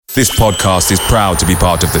This podcast is proud to be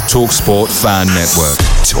part of the TalkSport Fan Network.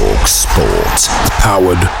 TalkSport.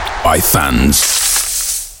 Powered by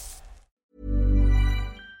fans.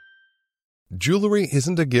 Jewelry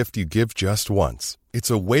isn't a gift you give just once. It's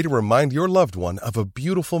a way to remind your loved one of a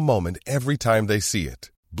beautiful moment every time they see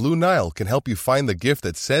it. Blue Nile can help you find the gift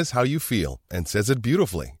that says how you feel and says it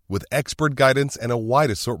beautifully, with expert guidance and a wide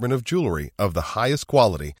assortment of jewelry of the highest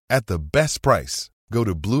quality at the best price. Go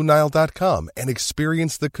to BlueNile.com and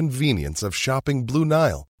experience the convenience of shopping Blue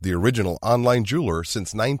Nile, the original online jeweler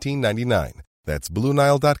since 1999. That's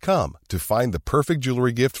BlueNile.com to find the perfect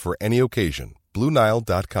jewelry gift for any occasion.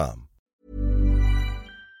 BlueNile.com.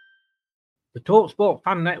 The TalkSport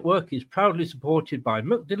Fan Network is proudly supported by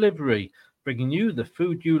McDelivery, bringing you the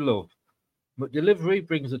food you love. McDelivery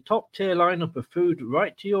brings a top-tier lineup of food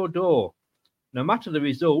right to your door. No matter the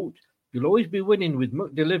result, you'll always be winning with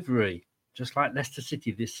McDelivery, just like Leicester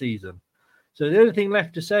City this season. So the only thing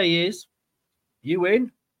left to say is, you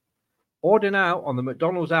win. Order now on the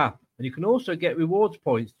McDonald's app, and you can also get rewards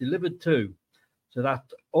points delivered too. So that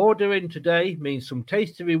ordering today means some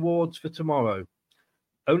tasty rewards for tomorrow.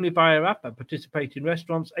 Only via app at participating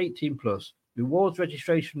restaurants, 18 plus. Rewards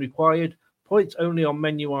registration required. Points only on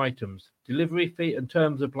menu items. Delivery fee and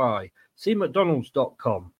terms apply. See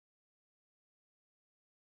mcdonalds.com.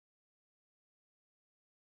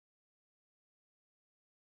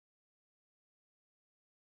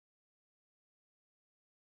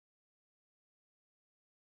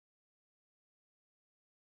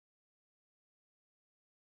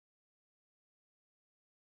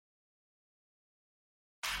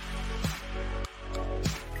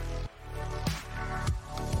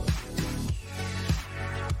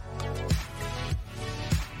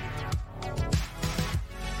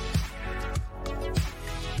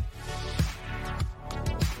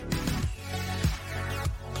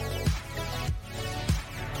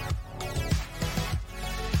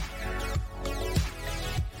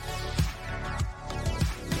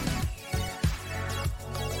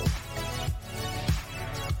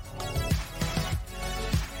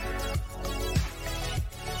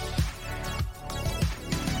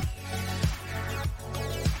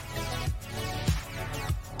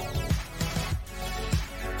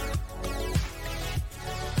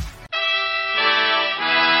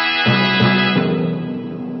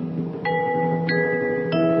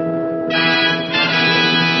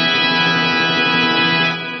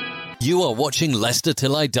 You are watching Leicester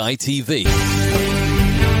Till I Die TV.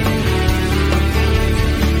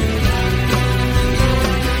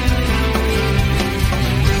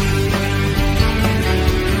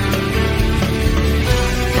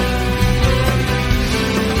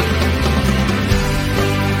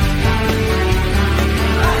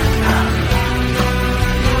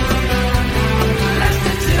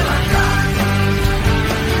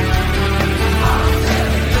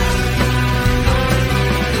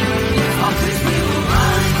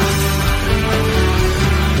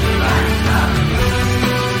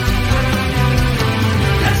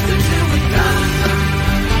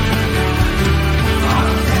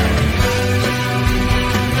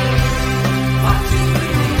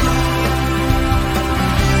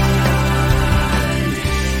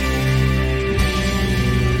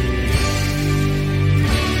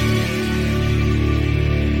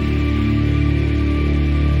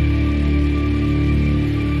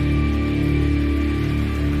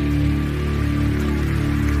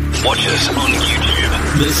 Watch us on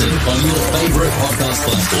YouTube. Listen on your favourite podcast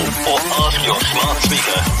platform. Or ask your smart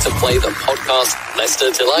speaker To play the podcast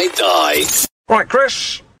Leicester Till I Die. Right,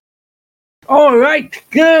 Chris. All right.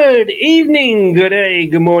 Good evening, good day,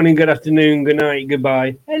 good morning, good afternoon, good night,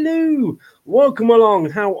 goodbye. Hello. Welcome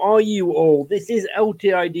along. How are you all? This is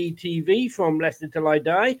LTID TV from Leicester Till I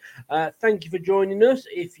Die. Thank you for joining us.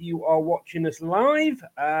 If you are watching us live,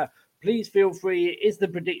 please feel free. It is the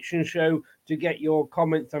prediction show to get your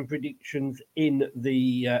comments and predictions in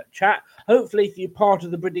the chat. Hopefully, if you're part of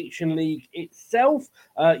the prediction league itself,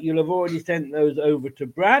 you'll have already sent those over to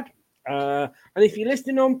Brad. And if you're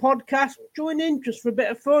listening on podcast, join in just for a bit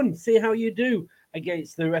of fun. See how you do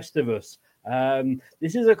against the rest of us.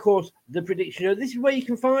 This is, of course, the prediction show. This is where you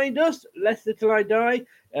can find us, Leicester Till I Die.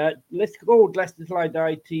 Let's go Leicester Till I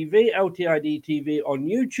Die TV, LTID TV on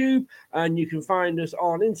YouTube, and you can find us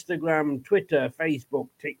on Instagram, Twitter, Facebook,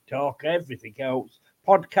 TikTok, everything else.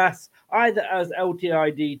 Podcasts, either as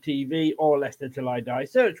LTID TV or Leicester Till I Die.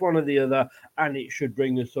 Search one or the other, and it should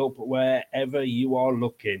bring us up wherever you are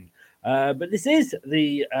looking. But this is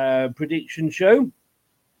the prediction show,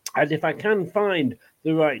 and if I can find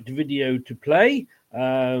the right video to play,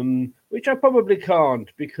 which I probably can't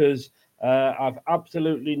because I've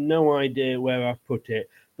absolutely no idea where I've put it.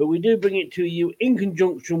 but we do bring it to you in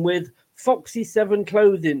conjunction with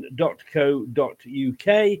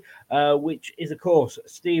foxy7clothing.co.uk, which is, of course,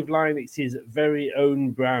 Steve Lynex's very own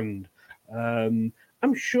brand. I'm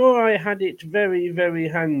sure I had it very, very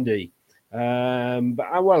handy. There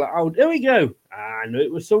we go. I knew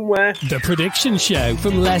it was somewhere. The Prediction Show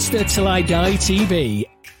from Leicester Till I Die TV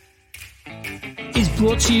is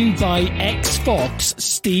brought to you by ex-Fox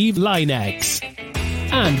Steve Lynex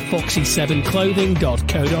and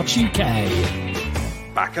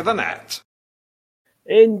foxy7clothing.co.uk. Back of the net.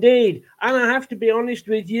 Indeed. And I have to be honest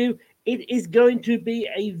with you, it is going to be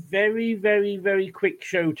a very, very, very quick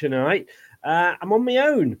show tonight. I'm on my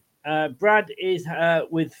own. Brad is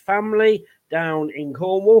with family down in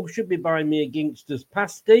Cornwall. Should be buying me a Gingsters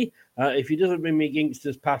pasty. If he doesn't bring me a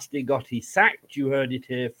Gingsters pasty, got he sacked. You heard it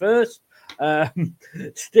here first.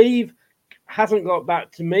 Steve hasn't got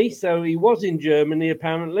back to me, so he was in Germany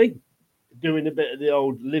apparently, doing a bit of the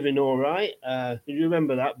old living all right. Do you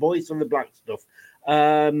remember that? Boys on the Black stuff.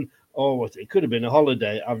 Or what? It could have been a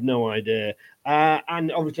holiday. I've no idea.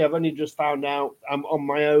 And obviously, I've only just found out I'm on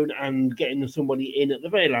my own, and getting somebody in at the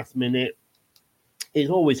very last minute is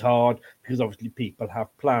always hard because obviously people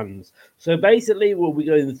have plans. So basically, we'll be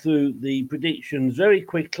going through the predictions very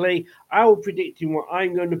quickly. I will predicting what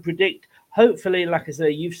I'm going to predict. Hopefully, like I say,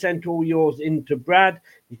 you've sent all yours in to Brad.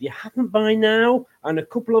 If you haven't by now, and a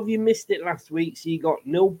couple of you missed it last week, so you got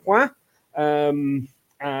nil point.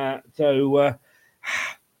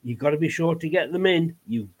 You've got to be sure to get them in.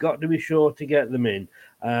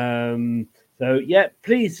 So, yeah,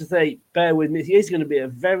 please to say, bear with me. It's going to be a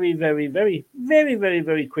very, very, very, very, very,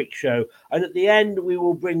 very quick show. And at the end, we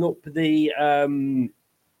will bring up the,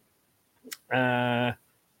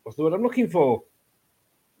 what's the word I'm looking for?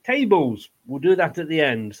 Tables. We'll do that at the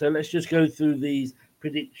end. So let's just go through these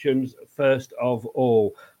predictions first of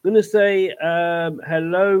all. I'm going to say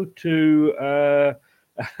hello to...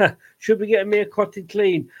 should be getting me a cottage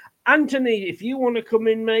clean. Anthony, if you want to come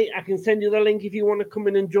in, mate, I can send you the link if you want to come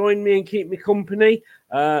in and join me and keep me company.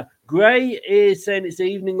 Gray is saying it's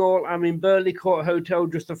evening all. I'm in Burley Court Hotel,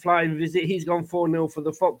 just a flying visit. He's gone 4-0 for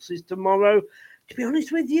the Foxes tomorrow. To be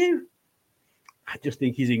honest with you, I just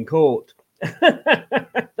think he's in court.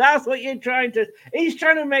 That's what you're trying to... He's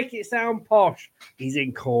trying to make it sound posh. He's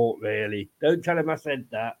in court, really. Don't tell him I said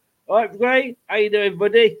that. All right, Gray, how you doing,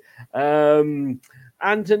 buddy?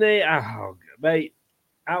 Anthony, mate,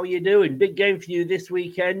 how are you doing? Big game for you this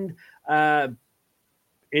weekend in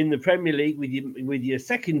the Premier League with your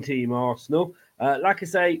second team, Arsenal. Like I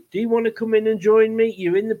say, do you want to come in and join me?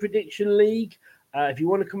 You're in the prediction league. If you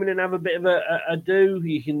want to come in and have a bit of a do,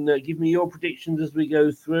 you can give me your predictions as we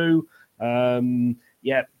go through.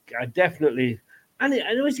 Yeah, I definitely. And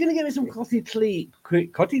he's going to give me some cottage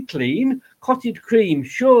cream.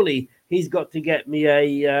 Surely he's got to get me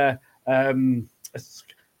a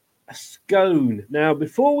scone. Now,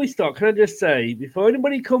 before we start, can I just say, before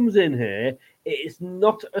anybody comes in here, it is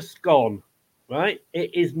not a scone, right?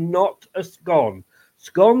 It is not a scone.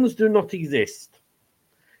 Scones do not exist.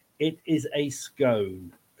 It is a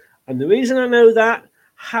scone. And the reason I know that,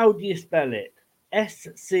 how do you spell it?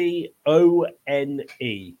 Scone.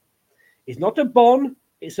 It's not a bon,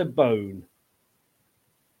 it's a bone.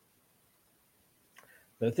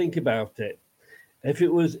 So think about it. If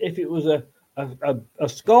it was a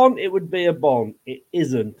scone, it would be a bon. It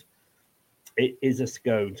isn't. It is a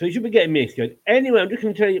scone. So you should be getting me a scone. Anyway, I'm just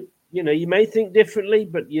going to tell you, you may think differently,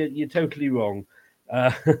 but you're totally wrong.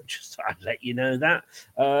 Just thought I'd let you know that.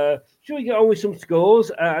 Should we get on with some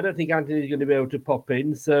scores? I don't think Anthony's going to be able to pop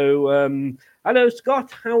in. So, hello,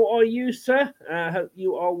 Scott. How are you, sir? Hope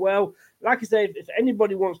you are well. Like I say, if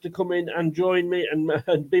anybody wants to come in and join me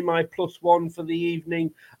and be my +1 for the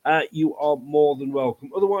evening, you are more than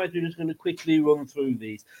welcome. Otherwise, we're just going to quickly run through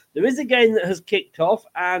these. There is a game that has kicked off,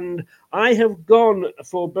 and I have gone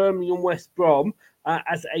for Birmingham West Brom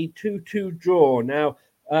as a 2-2 draw. Now,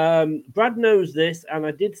 Brad knows this, and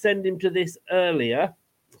I did send him to this earlier,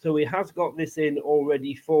 so he has got this in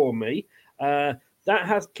already for me. That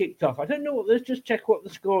has kicked off. I don't know. Let's just check what the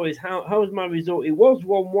score is. How is my result? It was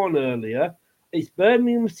 1-1 earlier. It's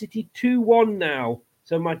Birmingham City 2-1 now.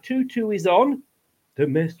 So my 2-2 is on.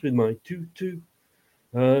 Don't mess with my 2-2.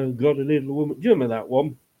 Got a little woman. Do you remember that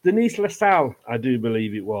one? Denise LaSalle, I do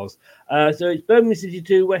believe it was. So it's Birmingham City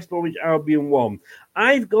 2, West Bromwich Albion 1.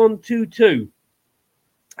 I've gone 2-2.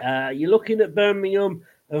 You're looking at Birmingham,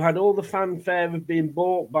 who had all the fanfare of being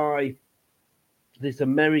bought by this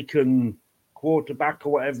American quarterback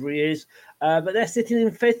or whatever he is. But they're sitting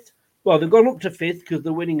in fifth. Well, they've gone up to fifth because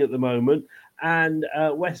they're winning at the moment. And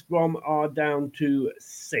West Brom are down to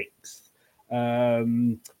sixth.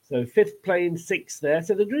 So So 5th playing 6th there.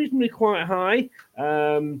 So they're reasonably quite high.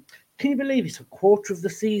 Can you believe it's a quarter of the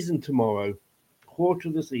season tomorrow? Quarter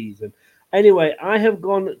of the season. Anyway, I have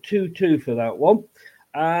gone 2-2 for that one.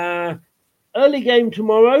 Early game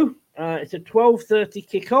tomorrow. It's a 12:30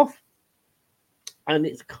 kickoff. And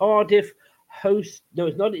it's Cardiff host. No,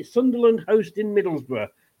 it's not. It's Sunderland hosting Middlesbrough.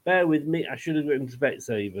 Bear with me. I should have written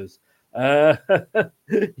Specsavers.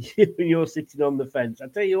 You're sitting on the fence. I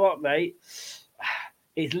tell you what, mate.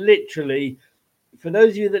 It's literally, for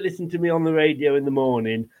those of you that listen to me on the radio in the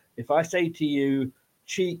morning, if I say to you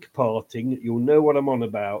cheek parting, you'll know what I'm on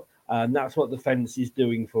about. And that's what the fence is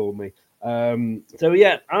doing for me. So,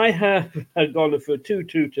 yeah, I have gone for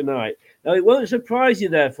 2-2 tonight. Now, it won't surprise you,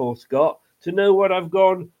 therefore, Scott, to know what I've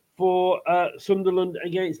gone for Sunderland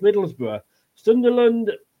against Middlesbrough.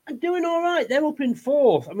 Sunderland are doing all right. They're up in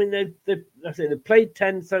 4th. I mean, they've played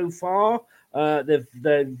 10 so far. They've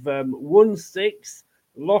won 6,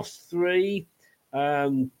 lost 3,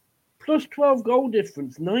 plus 12 goal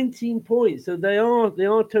difference, 19 points. So they are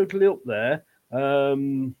totally up there.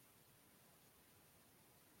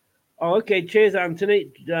 Okay. Cheers,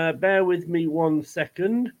 Anthony. Bear with me 1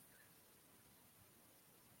 second.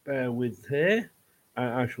 Bear with here.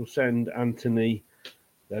 I shall send Anthony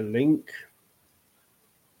the link.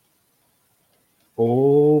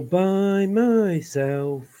 All by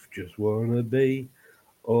myself, just wanna be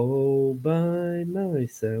all by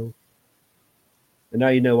myself. And now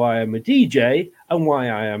you know why I'm a DJ and why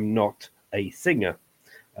I am not a singer.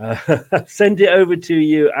 Send it over to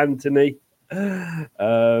you, Anthony.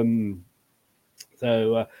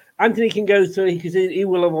 Anthony can go through, because he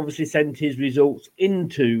will have obviously sent his results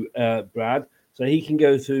into Brad, so he can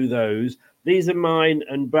go through those. These are mine,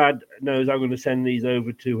 and Brad knows I'm going to send these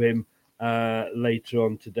over to him later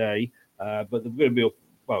on today. But they're going to be up,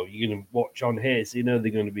 well, you're going to watch on here, so you know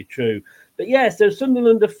they're going to be true. But yeah, so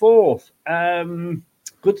Sunderland are 4th.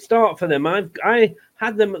 Good start for them. I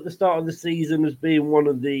had them at the start of the season as being one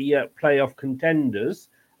of the playoff contenders.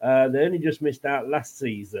 They only just missed out last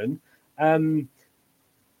season.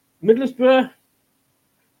 Middlesbrough,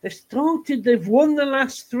 they've won the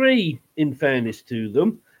last 3, in fairness to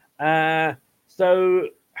them. So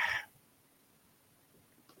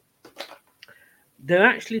they're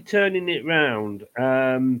actually turning it round.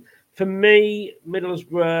 For me,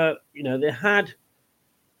 Middlesbrough, they had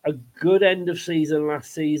a good end of season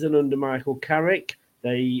last season under Michael Carrick.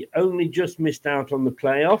 They only just missed out on the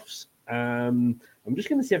playoffs. I'm just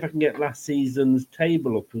going to see if I can get last season's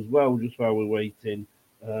table up as well, just while we're waiting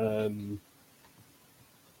for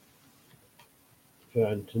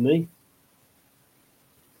Anthony.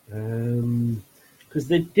 Because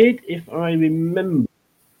they did, if I remember,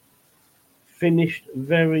 finished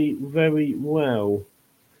very, very well.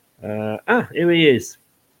 Here he is.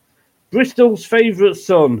 Bristol's favourite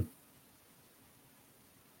son.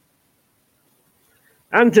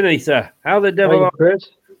 Anthony, sir, how the devil are Chris?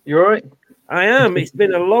 You all right? I am. It's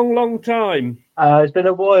been a long, long time. It's been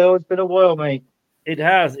a while, mate. It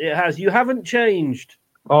has. You haven't changed.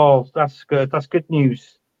 Oh, that's good. That's good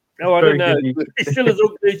news. Oh, I don't know. It's still as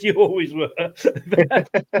ugly as you always were.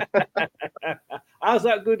 How's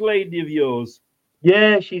that good lady of yours?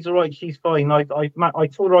 Yeah, she's all right. She's fine. I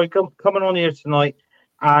told her I'm coming on here tonight,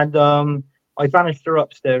 and I vanished her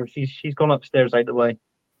upstairs. She's gone upstairs out the way.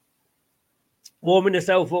 Warming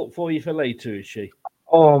herself up for you for later, is she?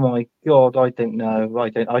 Oh my God, I don't know.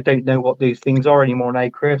 I don't know what these things are anymore now,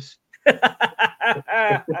 Chris.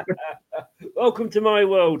 Welcome to my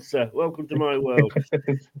world, sir. Welcome to my world.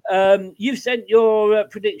 You've sent your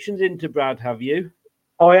predictions into Brad, have you?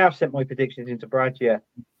 I have sent my predictions into Brad, yeah.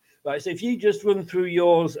 Right, so if you just run through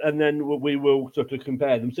yours and then we will sort of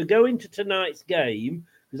compare them. So go into tonight's game,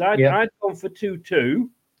 because I'd gone for 2-2,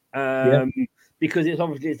 because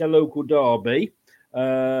it's a local derby.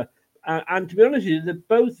 And to be honest with you, they're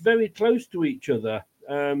both very close to each other.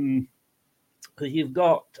 Because you've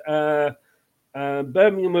got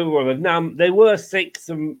Birmingham were now they were 6th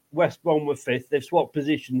and West Brom were 5th. They've swapped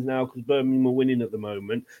positions now because Birmingham are winning at the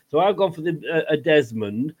moment. So I've gone for a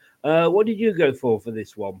Desmond. What did you go for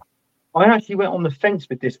this one? I actually went on the fence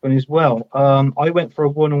with this one as well. I went for a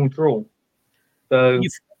 1-1 draw. So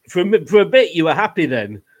for a bit, you were happy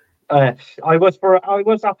then. I was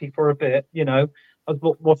happy for a bit. I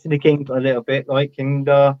was watching the game a little bit, and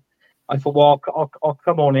I thought, well, I'll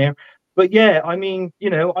come on here. But yeah, I mean,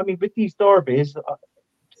 with these derbies,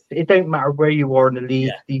 it don't matter where you are in the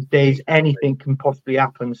league these days. Anything can possibly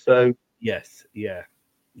happen. So yes, yeah.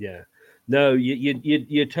 No,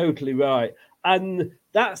 you're totally right, and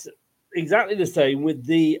that's exactly the same with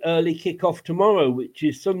the early kickoff tomorrow, which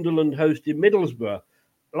is Sunderland hosting Middlesbrough.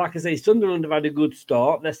 like I say, Sunderland have had a good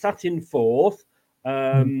start. They're sat in fourth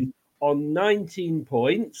on 19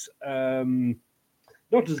 points.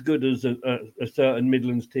 Not as good as a certain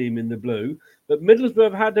Midlands team in the blue, but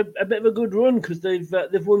Middlesbrough have had a bit of a good run because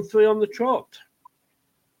they've won 3 on the trot.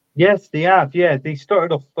 Yes, they have. Yeah, they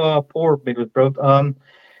started off poor, Middlesbrough.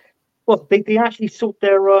 Well, they actually sold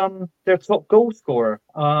their top goal scorer,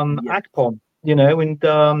 Akpom, and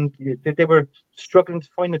they were struggling to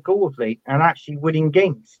find a goal of late and actually winning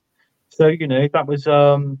games. So that was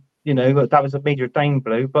that was a major down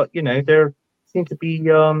blow. But they seem to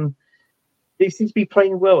be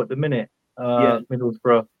playing well at the minute,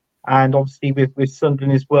 Middlesbrough, and obviously with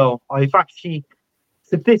Sunderland as well. I've actually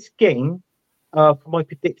for this game. For my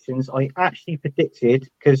predictions, I actually predicted,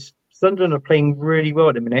 because Sunderland are playing really well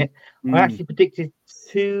at the minute, I actually predicted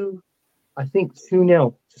 2-0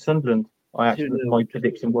 to Sunderland. My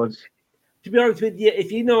prediction was. To be honest with you,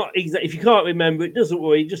 if you can't remember, it doesn't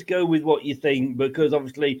worry. Just go with what you think, because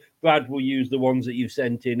obviously Brad will use the ones that you've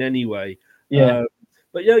sent in anyway. Yeah.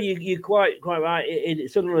 But you're quite right.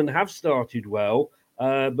 Sunderland have started well,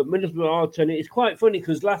 but Middlesbrough are turning. It's quite funny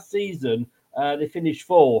because last season, they finished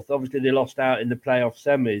fourth. Obviously, they lost out in the playoff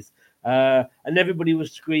semis. And everybody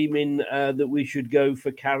was screaming that we should go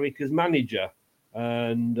for Carrick as manager.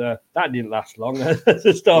 And that didn't last long at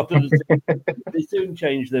the start of the season. They soon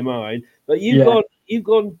changed their mind. But you've gone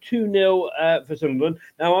 2-0 for Sunderland.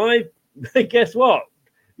 Now, guess what?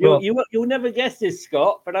 You'll never guess this,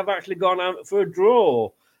 Scott, but I've actually gone out for a draw.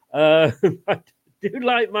 I do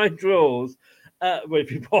like my draws. Well,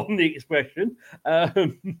 if you pardon the expression, but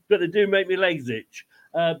they do make me legs itch.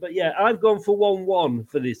 But yeah, I've gone for 1-1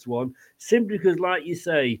 for this one, simply because, like you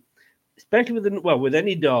say, especially with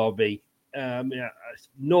any derby,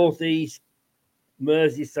 North East,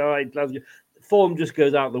 Merseyside, Glasgow, form just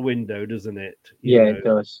goes out the window, doesn't it? It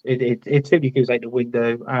does. It totally goes out the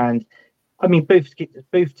window, and I mean both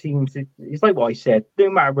teams. It's like what I said. No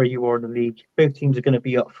matter where you are in the league, both teams are going to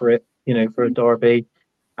be up for it. For a derby,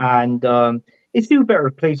 and it's still better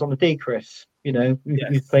if it plays on the day, Chris.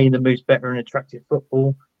 Who's playing the most better and attractive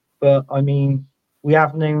football. But I mean, we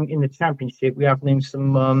have known in the Championship, we have known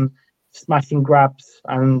some smashing grabs,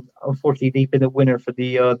 and unfortunately, they've been a winner for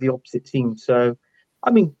the opposite team. So, I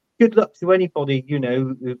mean, good luck to anybody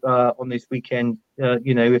on this weekend.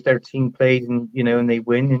 If their team plays and they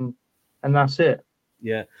win, and that's it.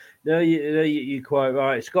 Yeah, no, you're quite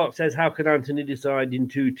right. Scott says, "How can Anthony decide in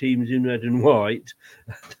 2 teams in red and white?"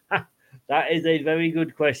 That is a very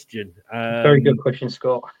good question. Very good question,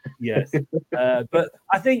 Scott. Yes, but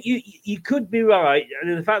I think you could be right,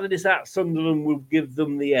 and the fact that it's at Sunderland will give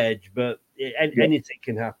them the edge. But anything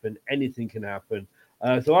can happen. Anything can happen.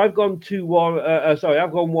 So I've gone 2-1.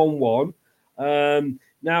 I've gone 1-1.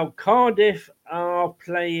 Now Cardiff are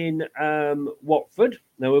playing Watford.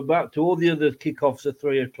 Now we're back to all the other kickoffs at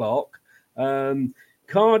 3:00.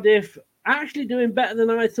 Cardiff actually doing better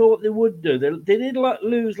than I thought they would do. They did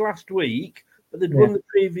lose last week, but they'd won the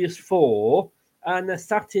previous 4, and they're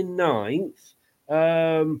sat in 9th.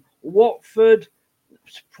 Watford,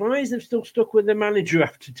 surprised they've still stuck with their manager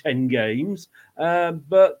after 10 games,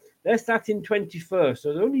 but they're sat in 21st,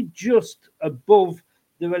 so they're only just above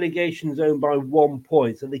the relegation zone by 1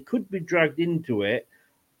 point, so they could be dragged into it.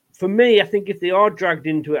 For me, I think if they are dragged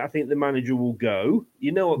into it, I think the manager will go.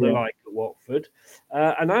 You know what they're like at Watford.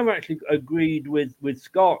 And I've actually agreed with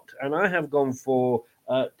Scott, and I have gone for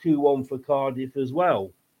 2-1 for Cardiff as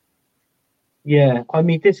well. Yeah, I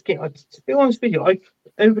mean, this game, to be honest with you,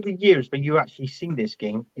 over the years when you actually seen this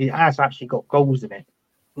game, it has actually got goals in it.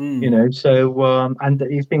 So, and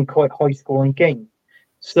it's been quite high-scoring game.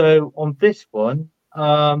 So, on this one,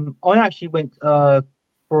 I actually went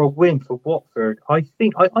for a win for Watford. I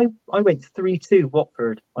think I went 3-2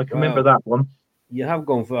 Watford. I can remember that one. You have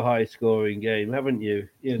gone for a high-scoring game, haven't you?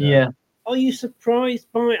 Yeah. Are you surprised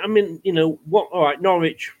by? I mean, what? All right,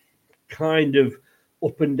 Norwich, kind of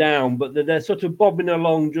up and down, but they're sort of bobbing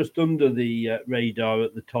along just under the radar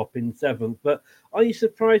at the top in 7th. But are you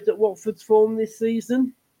surprised at Watford's form this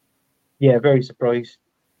season? Yeah, very surprised.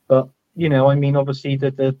 But I mean, obviously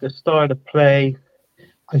the style of play,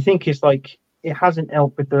 I think it's like, it hasn't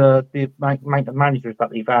helped with the amount of managers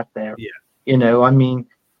that they've had there. Yeah. I mean,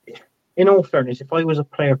 in all fairness, if I was a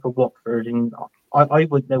player for Watford, and I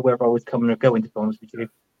wouldn't know whether I was coming or going, to be honest with you,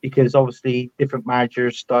 because obviously different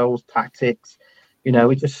managers, styles, tactics,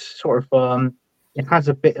 it just sort of it has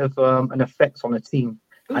a bit of an effect on the team.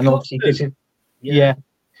 And obviously this is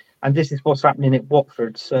and this is what's happening at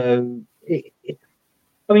Watford. So I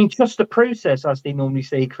mean, trust the process, as they normally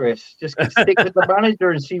say, Chris. Just stick with the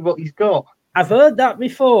manager and see what he's got. I've heard that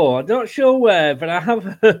before. I'm not sure where, but I have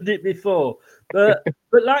heard it before. But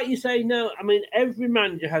But like you say, no, I mean, every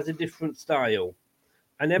manager has a different style,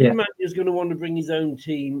 and every manager is going to want to bring his own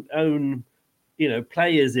team,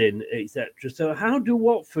 players in, etc. So how do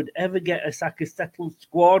Watford ever get a settled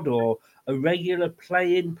squad or a regular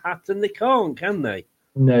playing pattern? They can't, can they?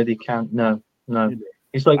 No, they can't. No.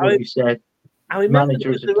 It's like what you said. I remember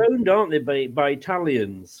Managers they're owned, aren't they, by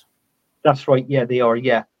Italians? That's right. Yeah, they are.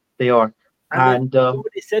 Yeah, they are. And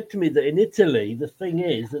somebody said to me that in Italy, the thing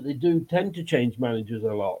is that they do tend to change managers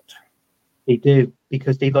a lot. They do,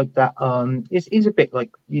 because they like that. It's a bit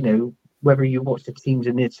like, whether you watch the teams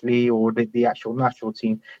in Italy or the actual national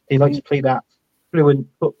team, they like to play that fluent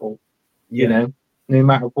football, no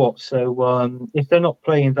matter what. So if they're not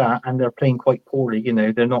playing that and they're playing quite poorly,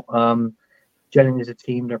 they're not gelling as a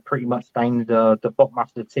team, they're pretty much down the bottom half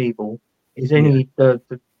of the table. Is only the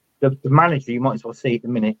manager, you might as well say at the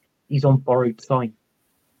minute, he's on borrowed time.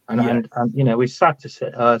 And it's sad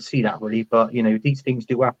to see that, really, but these things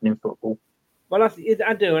do happen in football. Well,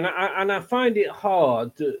 I do, and I find it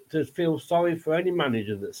hard to feel sorry for any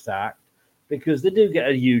manager that's sacked, because they do get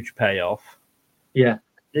a huge payoff. Yeah,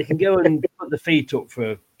 they can go and put the feet up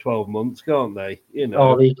for 12 months, can't they?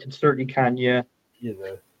 Oh, they certainly can. Yeah,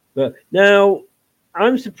 But now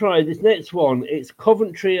I'm surprised. This next one, it's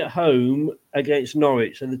Coventry at home against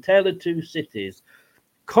Norwich, so the tale of two cities.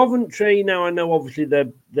 Coventry. Now I know, obviously,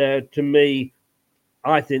 they're to me.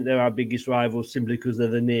 I think they're our biggest rivals simply because they're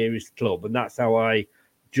the nearest club, and that's how I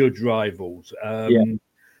judge rivals. And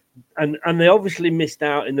they obviously missed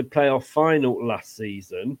out in the playoff final last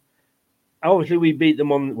season. Obviously, we beat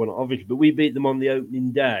them on we beat them on the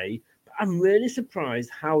opening day. But I'm really surprised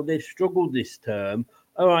how they've struggled this term.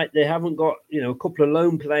 All right, they haven't got a couple of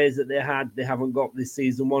loan players that they haven't got this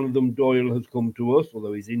season. One of them, Doyle, has come to us,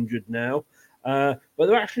 although he's injured now. But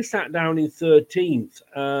they're actually sat down in 13th.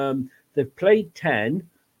 They've played 10.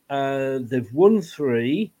 They've won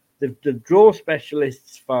 3. They've draw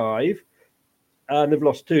specialists 5. And they've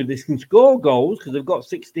lost 2. They can score goals because they've got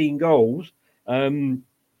 16 goals.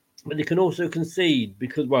 But they can also concede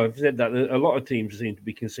because, I've said that a lot of teams seem to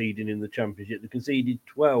be conceding in the Championship. They conceded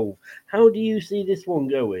 12. How do you see this one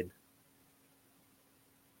going?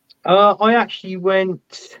 I actually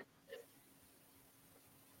went...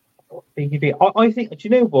 I think, do you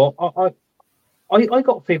know what? I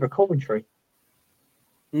got to favour Coventry.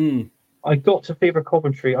 I got to favour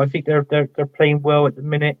Coventry. I think they're playing well at the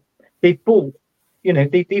minute. They bought,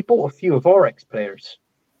 they bought a few of our ex-players.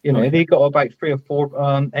 They got about 3 or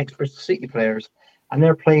 4 ex-Bristol City players, and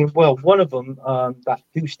they're playing well. One of them that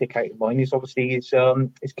do stick out in mind is obviously is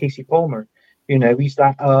Casey Palmer. He's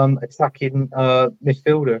that attacking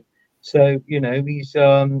midfielder. So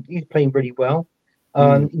he's playing really well.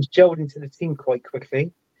 He's gelled into the team quite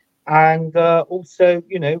quickly. And also,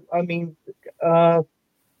 it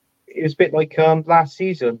was a bit like last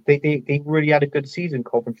season. They really had a good season,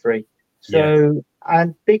 Coventry. So,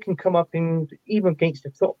 and they can come up in even against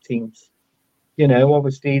the top teams.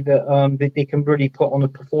 Obviously that they can really put on a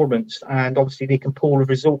performance, and obviously they can pull a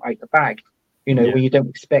result out the bag. When you don't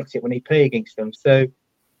expect it when they play against them. So,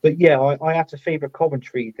 but I have to favour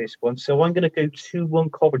Coventry this one. So I'm going to go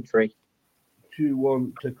 2-1 Coventry.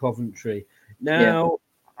 2-1 to Coventry. Now.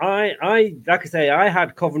 I like I say, I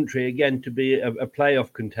had Coventry again to be a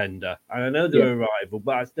playoff contender, and I know they're a rival,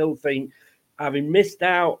 but I still think, having missed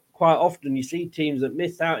out quite often, you see teams that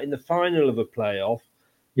miss out in the final of a playoff,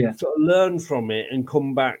 sort of learn from it and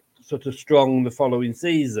come back sort of strong the following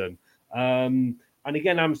season. And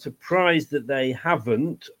again, I'm surprised that they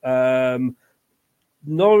haven't.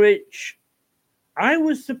 Norwich, I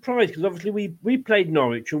was surprised because obviously we played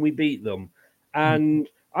Norwich and we beat them, and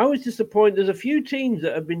I was disappointed. There's a few teams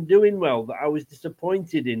that have been doing well that I was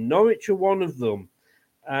disappointed in. Norwich are one of them.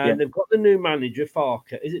 And they've got the new manager,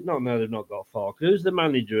 Farker. Is it not? No, they've not got Farker. Who's the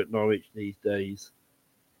manager at Norwich these days?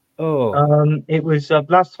 Oh. It was,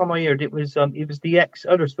 last time I heard, it was the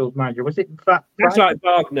ex-Huddersfield manager. Was it that? That's right,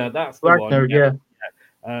 Wagner. That's the Wagner, one. Yeah.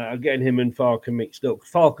 I'm getting him and Farker mixed up.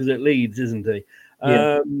 Farker's at Leeds, isn't he?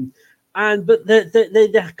 But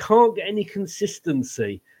they can't get any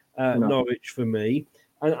consistency, Norwich, for me.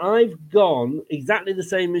 And I've gone exactly the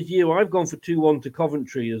same as you. I've gone for 2-1 to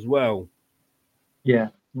Coventry as well. Yeah.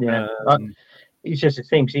 He's just the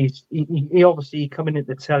same. He obviously coming at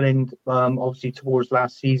the tail end, obviously towards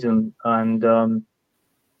last season, and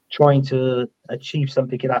trying to achieve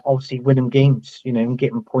something like that. Obviously, win them games, and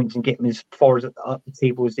get them points and get them as far up the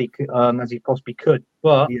table as he possibly could.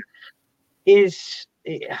 But I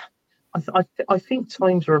think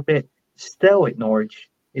times are a bit stale at Norwich.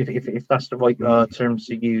 If that's the right terms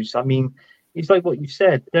to use. I mean, it's like what you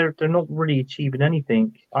said. They're not really achieving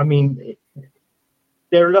anything. I mean,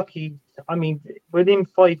 they're lucky I mean, within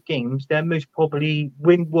 5 games, they're most probably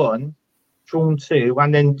win 1, drawn 2,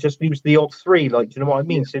 and then just lose the odd 3. Like, do you know what I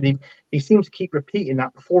mean? So they seem to keep repeating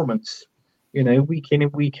that performance, week in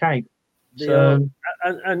and week out.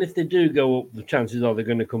 And if they do go up, the chances are they're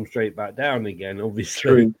going to come straight back down again, obviously.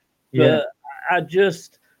 True. Yeah.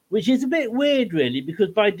 But which is a bit weird, really, because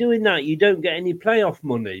by doing that, you don't get any playoff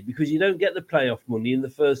money, because you don't get the playoff money in the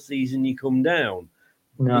first season you come down.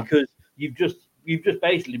 No. Because you've just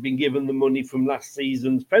basically been given the money from last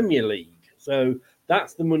season's Premier League. So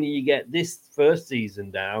that's the money you get this first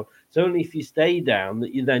season down. It's only if you stay down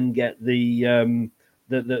that you then get the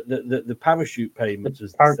parachute payments,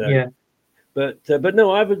 as they say. Yeah. But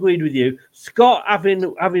no, I've agreed with you, Scott.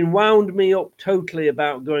 Having wound me up totally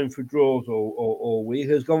about going for draws all week,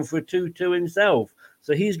 has gone for a 2-2 himself.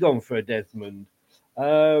 So he's gone for a Desmond.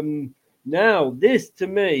 Now this to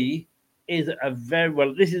me is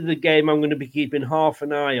this is the game I'm going to be keeping half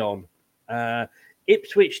an eye on.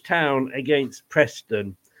 Ipswich Town against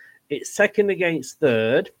Preston. It's second against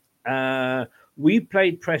third. We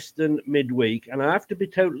played Preston midweek, and I have to be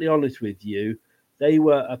totally honest with you. They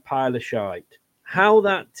were a pile of shite. How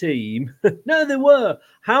that team... no, they were.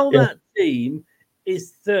 That team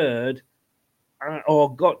is third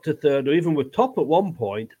or got to third or even were top at one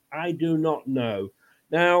point, I do not know.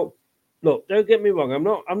 Now, look, don't get me wrong.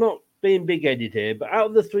 I'm not being big-headed here, but out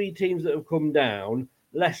of the 3 teams that have come down,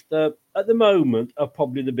 Leicester, at the moment, are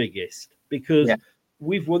probably the biggest because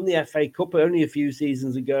we've won the FA Cup only a few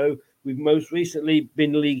seasons ago. We've most recently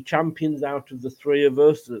been league champions out of the 3 of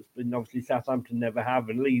us. That's been obviously Southampton never have,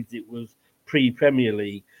 and Leeds it was pre-Premier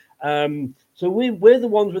League. So we're the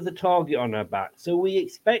ones with the target on our back. So we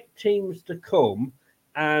expect teams to come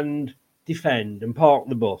and defend and park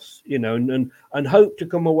the bus, and hope to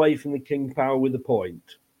come away from the King Power with a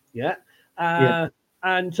point. Yeah.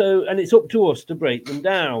 And it's up to us to break them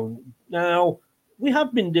down. Now, we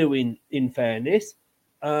have been doing, in fairness.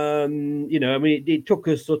 It took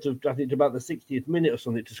us I think about the 60th minute or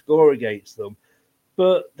something to score against them,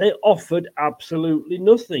 but they offered absolutely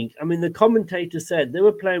nothing. I mean, the commentator said they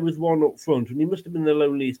were playing with 1 up front, and he must have been the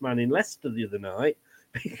loneliest man in Leicester the other night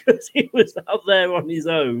because he was out there on his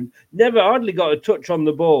own, hardly got a touch on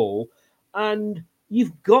the ball, and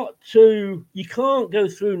you can't go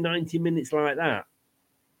through 90 minutes like that.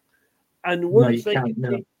 And once they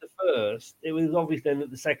conceded the first, it was obvious then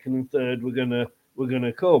that the second and third were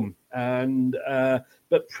gonna come, and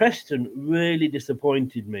but Preston really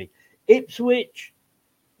disappointed me. Ipswich,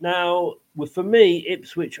 now for me,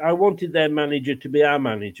 Ipswich, I wanted their manager to be our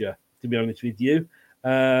manager, to be honest with you.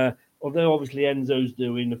 Although obviously Enzo's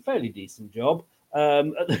doing a fairly decent job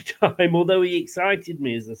at the time, although he excited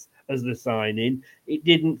me as the signing, it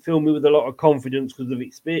didn't fill me with a lot of confidence because of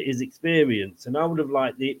his experience. And I would have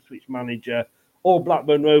liked the Ipswich manager or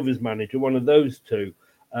Blackburn Rovers manager, one of those two.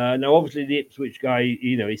 Now, obviously, the Ipswich guy,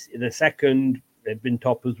 he's the second. They've been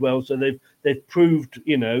top as well, so they've proved,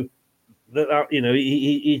 that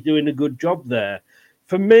he's doing a good job there.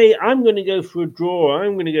 For me, I'm going to go for a draw.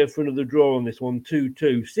 I'm going to go for another draw on this one,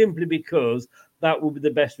 2-2, simply because that will be the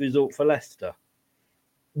best result for Leicester.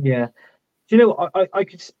 Yeah, do you know? I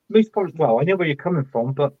could most probably. Well, I know where you're coming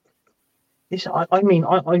from, but this.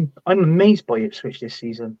 I'm amazed by Ipswich this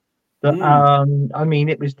season. But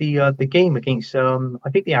it was the game against I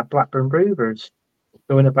think they had Blackburn Rovers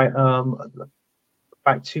going about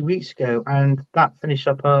 2 weeks ago, and that finished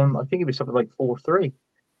up I think it was something like 4-3.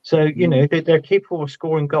 So they're capable of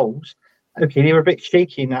scoring goals. Okay, they were a bit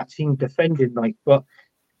shaky in that team defending, but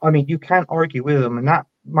I mean you can't argue with them, and that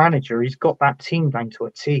manager, he's got that team down to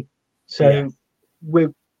a T. So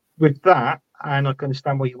with that, and I can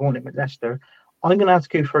understand why you want it with Leicester, I'm going to have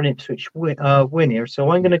to go for an Ipswich win here.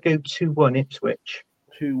 So I'm going to go 2-1 Ipswich.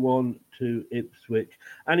 2-1 to Ipswich.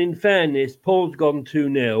 And in fairness, Paul's gone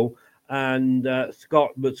 2-0 and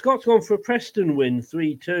Scott's gone for a Preston win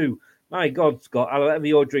 3-2. My God, Scott, whatever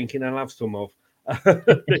you're drinking, I'll have some of.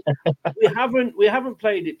 we haven't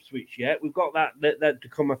played Ipswich yet. We've got that to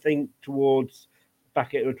come, I think, towards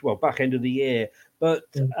back end of the year. But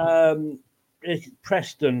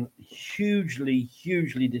Preston,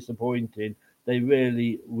 hugely disappointing. They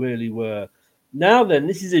really, really were. Now then,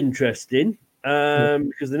 this is interesting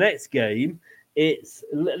because the next game,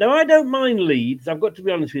 now I don't mind Leeds. I've got to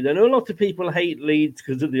be honest with you. I know a lot of people hate Leeds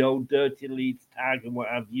because of the old dirty Leeds tag and what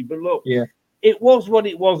have you. But look, it was what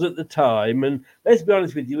it was at the time. And let's be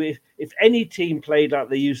honest with you, if any team played like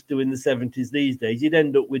they used to in the 70s these days, you'd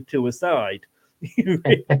end up with 2 aside.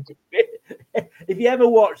 If you ever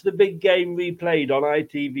watch the big game replayed on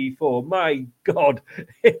ITV4, my God,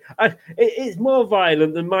 it's more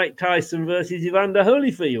violent than Mike Tyson versus Evander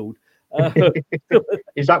Holyfield.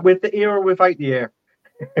 Is that with the ear or without the ear?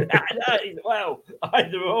 Well,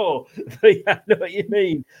 either or. I know what you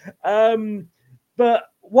mean. But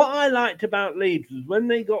what I liked about Leeds was when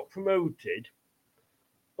they got promoted,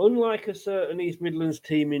 unlike a certain East Midlands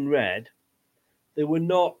team in red, they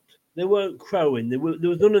weren't crowing. There was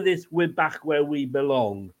none of this, we're back where we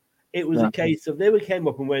belong. It was a case of they came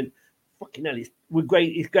up and went, fucking hell, it's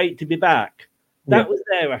great to be back. That was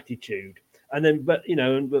their attitude. And then, but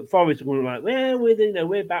Forest were like, well,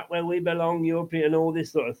 we're back where we belong, European, and all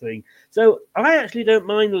this sort of thing. So I actually don't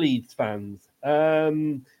mind Leeds fans.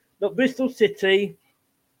 Look, Bristol City,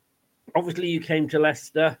 obviously you came to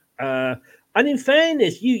Leicester, and in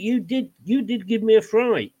fairness, you did give me a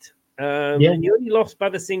fright. And you only lost by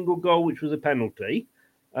the single goal, which was a penalty,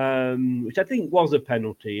 which I think was a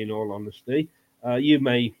penalty. In all honesty, you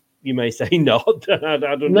may say not. I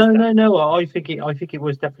don't understand. No. I think it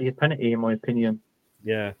was definitely a penalty in my opinion.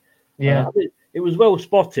 Yeah. It was well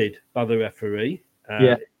spotted by the referee.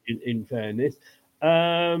 In fairness,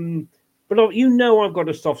 but I've got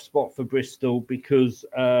a soft spot for Bristol because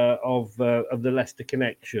of the Leicester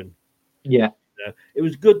connection. Yeah. It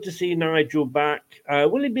was good to see Nigel back.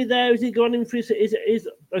 Will he be there? Is he gone in for his?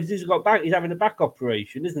 He's got back? He's having a back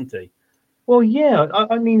operation, isn't he? Well, yeah.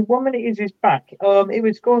 I mean, 1 minute is his back. It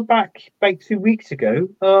was going back about 2 weeks ago.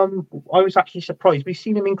 I was actually surprised. We've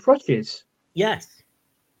seen him in crutches. Yes.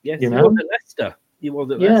 You he know? was at Leicester. He was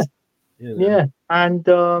at Leicester. Yeah. And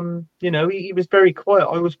he was very quiet.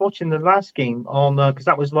 I was watching the last game on because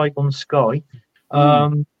that was live on Sky.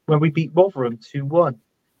 When we beat Rotherham 2-1.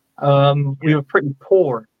 We were pretty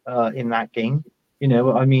poor in that game.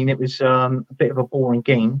 It was a bit of a boring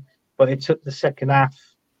game, but it took the second half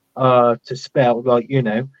to spell,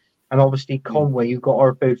 and obviously Conway, who got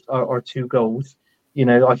our 2 goals.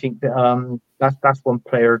 I think that that's one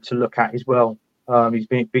player to look at as well. He's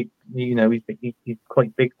been big, he's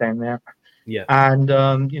quite big down there. Yeah. And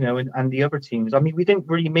and the other teams. I mean, we didn't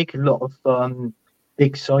really make a lot of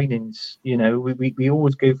big signings. We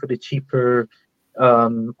always go for the cheaper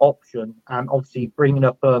option, and obviously bringing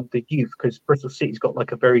up the youth, because Bristol City's got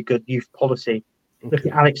like a very good youth policy. Okay. Look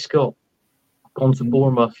at Alex Scott, gone to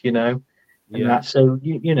Bournemouth, and that. So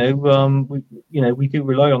we do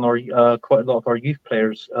rely on our quite a lot of our youth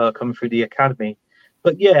players coming through the academy.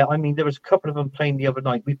 But yeah, I mean, there was a couple of them playing the other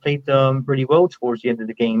night. We played really well towards the end of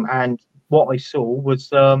the game, and what I saw was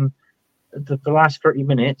the last 30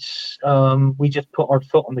 minutes. We just put our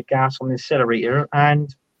foot on the gas, on the accelerator,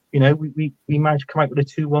 and we managed to come out with a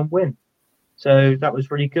 2-1 win. So that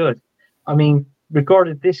was really good. I mean,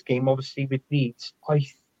 regarding this game, obviously with Leeds, I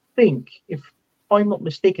think, if I'm not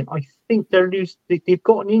mistaken, I think they've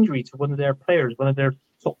got an injury to one of their players, one of their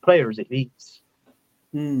top players at Leeds.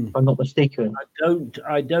 If I'm not mistaken.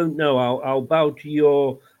 I don't know. I'll bow to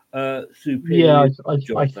your superior. Yeah,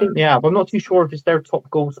 I think they have. I'm not too sure if it's their top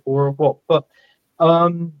goal scorer or what. But I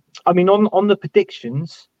mean, on the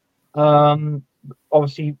predictions,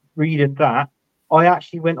 obviously reading that, I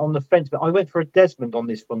actually went on the fence, but I went for a Desmond on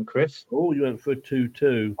this one, Chris. Oh, you went for a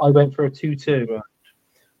 2-2. I went for a 2-2. Right.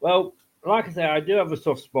 Well, like I say, I do have a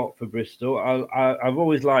soft spot for Bristol. I've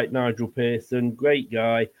always liked Nigel Pearson, great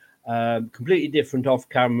guy. Completely different off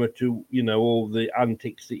camera to all the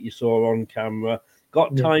antics that you saw on camera.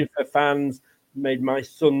 Got time for fans. Made my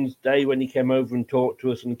son's day when he came over and talked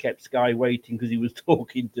to us and kept Sky waiting because he was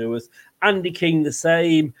talking to us. Andy King the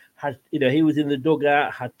same. He was in the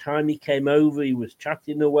dugout, had time, he came over, he was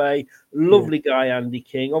chatting away. Lovely guy, Andy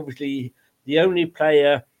King. Obviously the only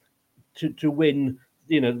player to win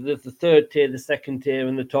the third tier, the second tier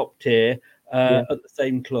and the top tier at the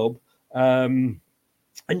same club.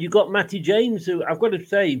 And you got Matty James, who I've got to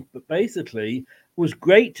say, but basically was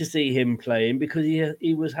great to see him playing because he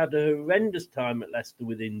had a horrendous time at Leicester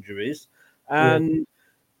with injuries. And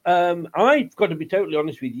I've got to be totally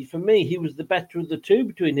honest with you. For me, he was the better of the two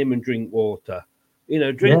between him and Drinkwater.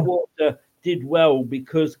 Drinkwater did well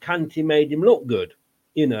because Kanté made him look good,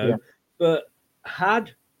 But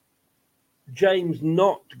had James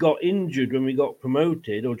not got injured when we got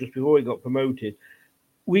promoted, or just before we got promoted,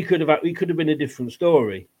 we could have been a different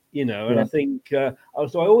story, And I think so. I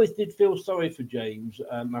always did feel sorry for James,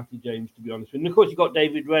 Matthew James, to be honest with you. And of course, you got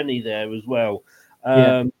David Rennie there as well.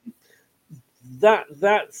 That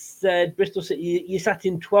said, Bristol City, you sat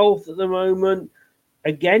in 12th at the moment.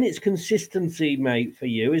 Again, it's consistency, mate, for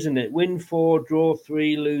you, isn't it? Win 4, draw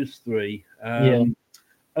 3, lose 3.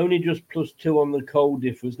 Only just +2 on the goal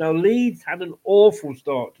difference. Now, Leeds had an awful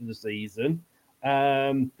start to the season.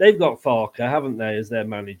 They've got Farker, haven't they, as their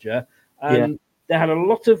manager? And they had a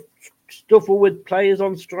lot of stuff with players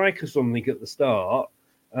on strike or something at the start.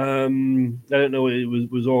 I don't know what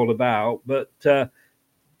it was all about, but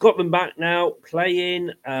got them back now,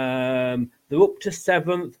 playing. They're up to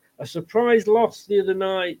 7th. A surprise loss the other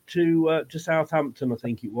night to Southampton, I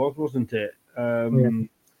think it was, wasn't it?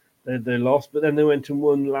 They lost, but then they went and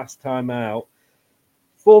won last time out.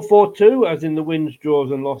 4-4-2, as in the wins,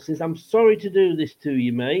 draws, and losses. I'm sorry to do this to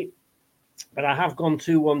you, mate, but I have gone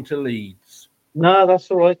 2-1 to Leeds. No,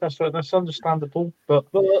 that's all right. That's understandable. But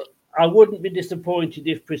I wouldn't be disappointed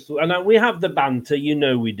if Bristol, and we have the banter,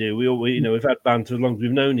 we do. We've had banter as long as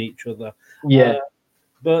we've known each other. Yeah.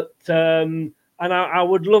 And I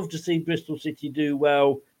would love to see Bristol City do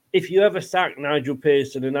well. If you ever sack Nigel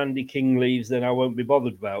Pearson and Andy King leaves, then I won't be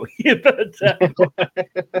bothered about you. But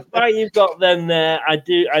while you've got them there, I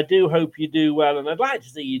do hope you do well, and I'd like to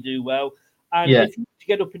see you do well. And if you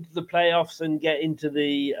get up into the playoffs and get into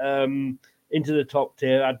the top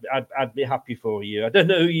tier, I'd be happy for you. I don't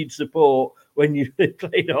know who you'd support when you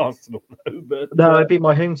played Arsenal, though. But no, it'd be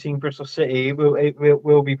my home team, Bristol City. It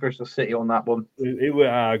will be Bristol City on that one. It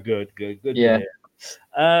will. Good. Yeah.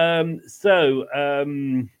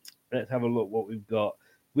 Let's have a look what we've got.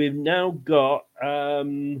 We've now got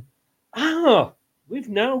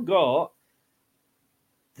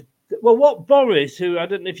what Boris, who I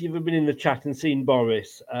don't know if you've ever been in the chat and seen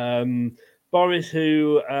Boris. Boris,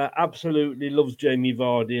 who absolutely loves Jamie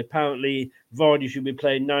Vardy. Apparently, Vardy should be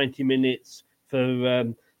playing 90 minutes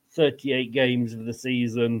for 38 games of the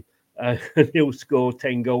season. He'll score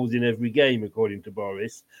 10 goals in every game, according to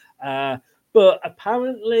Boris. But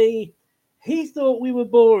apparently, he thought we were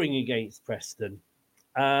boring against Preston.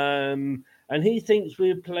 And he thinks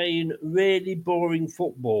we're playing really boring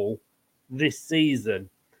football this season.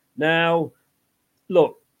 Now,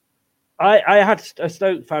 look, I had a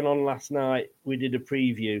Stoke fan on last night. We did a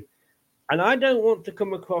preview. And I don't want to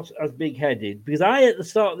come across as big-headed because at the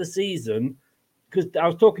start of the season, because I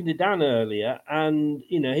was talking to Dan earlier, and,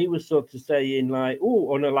 he was sort of saying like,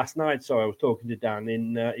 last night, sorry, I was talking to Dan.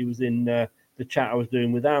 He was in the chat I was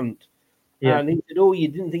doing with Ant. Yeah. And he said, you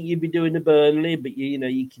didn't think you'd be doing the Burnley, but,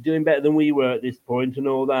 you're doing better than we were at this point and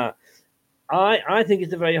all that. I think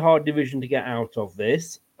it's a very hard division to get out of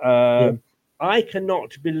this. I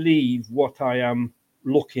cannot believe what I am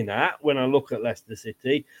looking at when I look at Leicester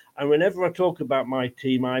City. And whenever I talk about my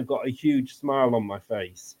team, I've got a huge smile on my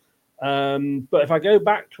face. But if I go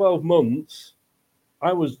back 12 months,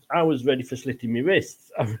 I was ready for slitting my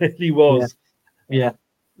wrists. I really was. Yeah.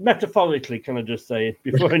 Metaphorically, can I just say it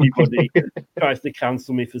before anybody tries to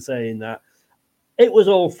cancel me for saying that? It was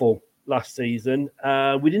awful last season.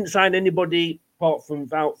 We didn't sign anybody apart from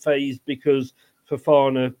Wout Faes because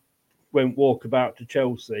Fofana went walkabout to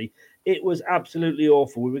Chelsea. It was absolutely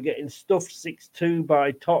awful. We were getting stuffed 6-2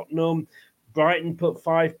 by Tottenham. Brighton put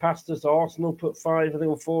 5 past us. Arsenal put 5, I think,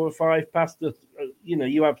 or 4 or 5 past us.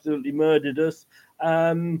 You absolutely murdered us.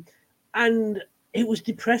 And it was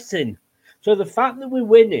depressing. So the fact that we're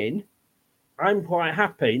winning, I'm quite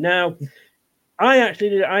happy. Now, I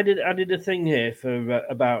did a thing here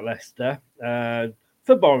about Leicester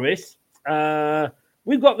for Boris.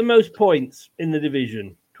 We've got the most points in the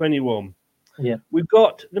division, 21. Yeah. We've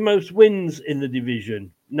got the most wins in the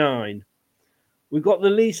division, 9. We've got the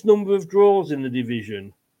least number of draws in the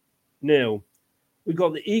division, 0. We've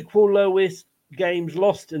got the equal lowest games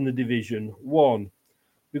lost in the division, 1.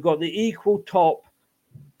 We've got the equal top.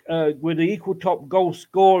 We're the equal top goal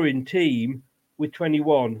scoring team with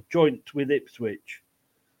 21, joint with Ipswich.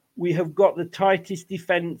 We have got the tightest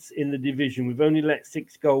defence in the division. We've only let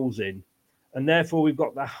 6 goals in, and therefore we've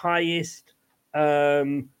got the highest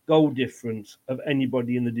goal difference of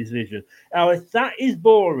anybody in the division. Now, if that is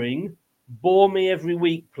boring, bore me every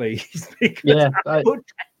week, please. Because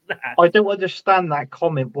I don't understand that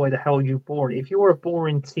comment. Why the hell are you boring? If you're a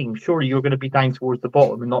boring team, surely you're going to be down towards the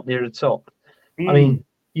bottom and not near the top. I mean,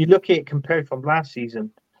 you look at it compared from last season.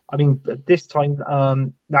 I mean, this time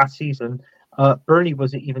last season, Burnley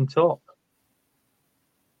wasn't even top.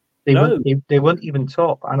 They weren't even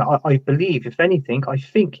top. And I believe, if anything, I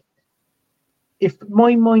think, if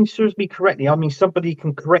my mind serves me correctly, I mean, somebody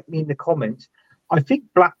can correct me in the comments, I think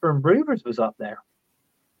Blackburn Rovers was up there.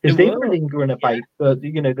 Because they were lingering about,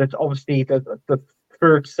 that's obviously the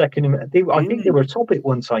third, second. I think they were top at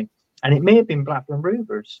one time. And it may have been Blackburn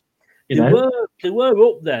Rovers. They were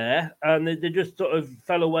up there, and they just sort of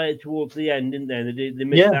fell away towards the end, didn't they? They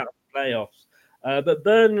missed out on the playoffs. But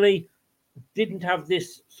Burnley didn't have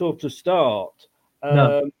this sort of start.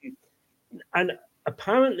 No. And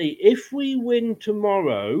apparently, if we win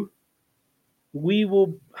tomorrow, we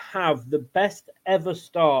will have the best ever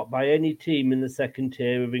start by any team in the second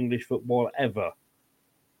tier of English football ever.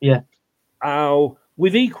 Yeah.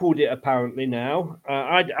 We've equalled it apparently now.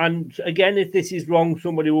 And again, if this is wrong,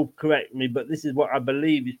 somebody will correct me, but this is what I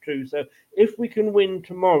believe is true. So if we can win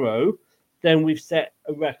tomorrow, then we've set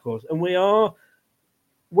a record. And we are,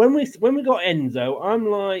 when we got Enzo, I'm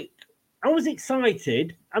like, I was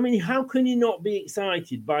excited. I mean, how can you not be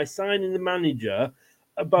excited by signing the manager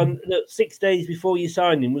about 6 days before you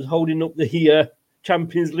signed him was holding up the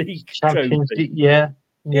Champions League Champions trophy? League, yeah.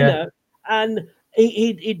 You know, and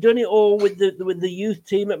he'd done it all with the youth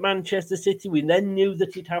team at Manchester City. We then knew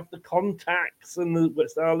that he'd have the contacts and the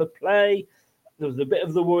style of play. There was a bit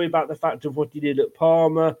of the worry about the fact of what he did at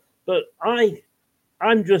Parma, but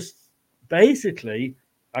I'm just basically,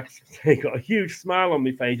 like I say, got a huge smile on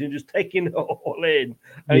my face and just taking it all in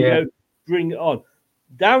and bring it on.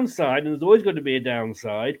 Downside, and there's always going to be a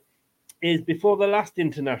downside, is before the last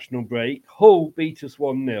international break, Hull beat us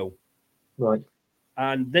 1-0. Right.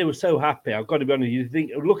 And they were so happy. I've got to be honest. You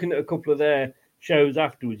think, looking at a couple of their shows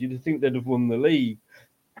afterwards, you'd think they'd have won the league.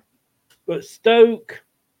 But Stoke,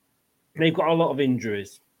 they've got a lot of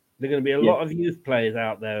injuries. There are going to be a lot of youth players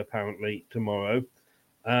out there apparently tomorrow.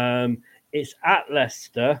 It's at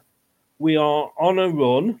Leicester. We are on a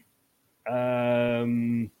run.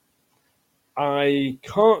 I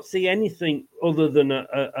can't see anything other than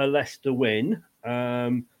a Leicester win.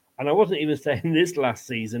 And I wasn't even saying this last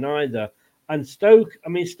season either. And Stoke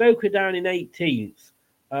are down in 18th.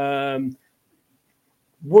 1-3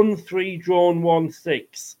 drawn,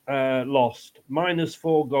 1-6 lost,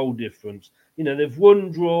 -4 goal difference. You know, they've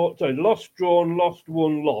lost, drawn, lost,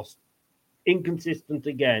 won, lost. Inconsistent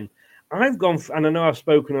again. I've gone for, and I know I've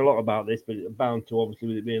spoken a lot about this, but it's bound to, obviously,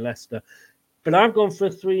 with it being Leicester. But I've gone for a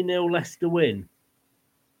 3-0 Leicester win.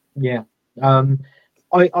 Yeah.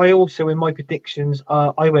 I also, in my predictions,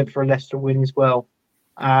 I went for a Leicester win as well.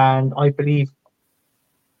 And I believe,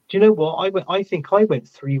 do you know what? I think I went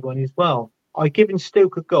 3-1 as well. I given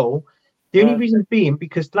Stoke a goal. The only reason being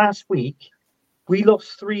because last week we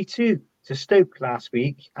lost 3-2 to Stoke last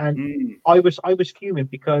week, and I was fuming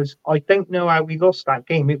because I don't know how we lost that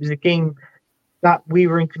game. It was a game that we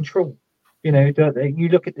were in control. You know, you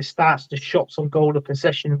look at the stats, the shots on goal, the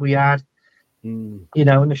possession we had, you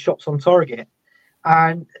know, and the shots on target.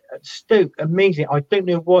 And Stoke, amazing. I don't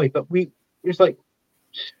know why, but it was like,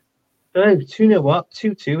 I don't know, 2-0 up,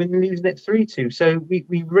 2-2, and then losing it 3-2. So we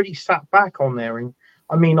really sat back on there. And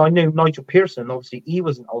I mean, I know Nigel Pearson, obviously, he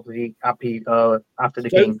wasn't overly happy after the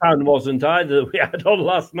game. Fan wasn't either. We had on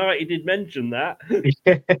last night. He did mention that.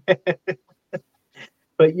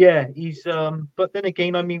 But yeah, he's. But then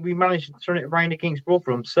again, I mean, we managed to turn it around against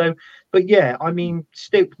Rotherham. So, but yeah, I mean,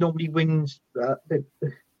 Stoke normally wins.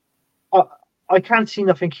 I can't see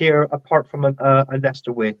nothing here apart from a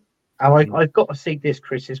Leicester win. And I've got to say this,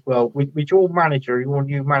 Chris, as well. With your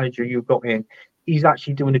new manager you've got in, he's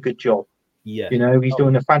actually doing a good job. Yeah. You know, he's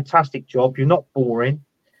doing a fantastic job. You're not boring.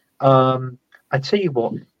 I tell you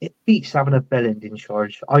what, it beats having a bellend in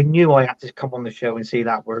charge. I knew I had to come on the show and say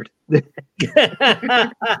that word.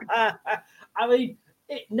 I mean,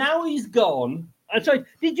 now he's gone. Sorry,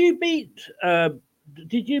 did you beat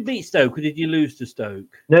Stoke or did you lose to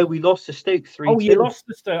Stoke? No, we lost to Stoke 3-2. Oh, you lost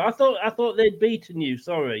to Stoke. I thought they'd beaten you.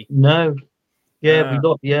 Sorry. No. Yeah, we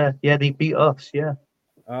lost. Yeah, they beat us. Yeah.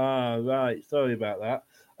 Ah, right. Sorry about that.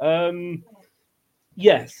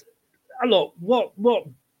 Yes. Look, what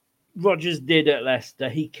Rodgers did at Leicester,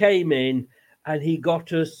 he came in and he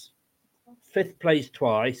got us 5th place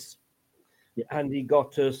twice, and he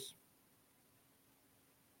got us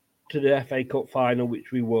to the FA Cup final,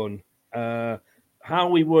 which we won. How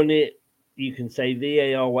we won it, you can say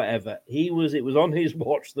VAR, whatever. It was on his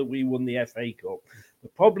watch that we won the FA Cup. The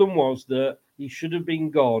problem was that he should have been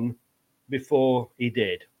gone before he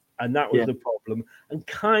did, and that was the problem. And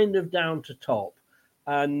kind of down to top.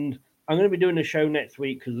 And I'm going to be doing a show next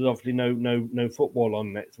week because there's obviously no football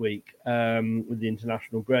on next week with the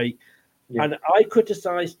international break. Yeah. And I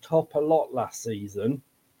criticised Top a lot last season,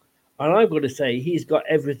 and I've got to say he's got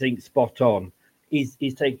everything spot on. He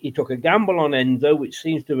took a gamble on Enzo, which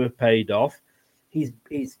seems to have paid off. He's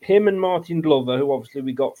him and Martin Glover, who obviously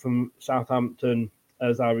we got from Southampton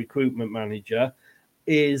as our recruitment manager,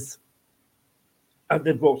 they've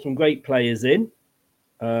brought some great players in.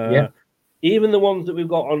 Even the ones that we've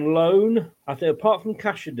got on loan, I think apart from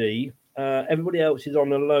Cassidy, everybody else is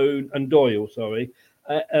on a loan, and Doyle, sorry.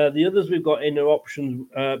 The others we've got in are options,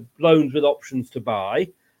 loans with options to buy,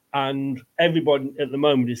 and everybody at the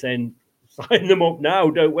moment is saying, sign them up now,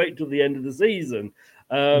 don't wait till the end of the season.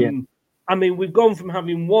 I mean, we've gone from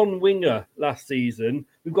having one winger last season,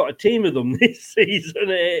 we've got a team of them this season.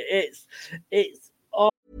 It's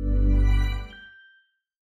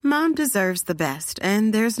Mom deserves the best,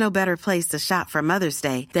 and there's no better place to shop for Mother's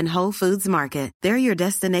Day than Whole Foods Market. They're your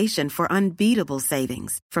destination for unbeatable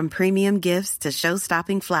savings, from premium gifts to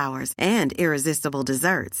show-stopping flowers and irresistible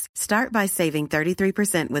desserts. Start by saving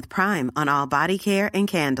 33% with Prime on all body care and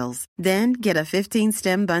candles. Then get a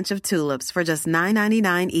 15-stem bunch of tulips for just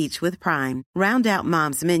 $9.99 each with Prime. Round out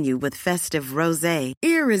Mom's menu with festive rosé,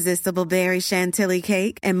 irresistible berry chantilly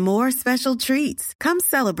cake, and more special treats. Come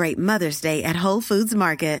celebrate Mother's Day at Whole Foods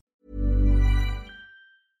Market.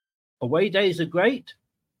 Away days are great,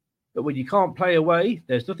 but when you can't play away,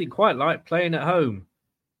 there's nothing quite like playing at home.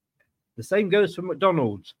 The same goes for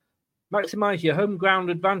McDonald's. Maximize your home ground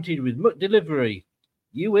advantage with McDelivery.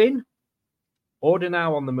 You in? Order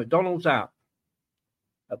now on the McDonald's app.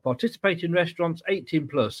 At participating restaurants, 18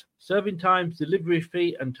 plus. Serving times, delivery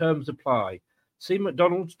fee, and terms apply. See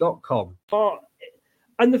mcdonalds.com.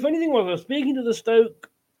 And the funny thing was, I was speaking to the Stoke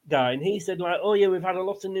guy, and he said, like, oh, yeah, we've had a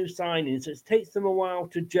lot of new signings. It takes them a while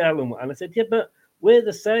to gel. And I said, yeah, but we're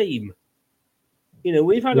the same. You know,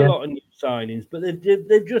 we've had a lot of new signings, but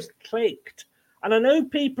they've just clicked. And I know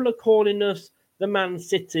people are calling us the Man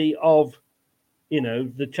City of, you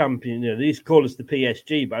know, the champion. You know, they used to call us the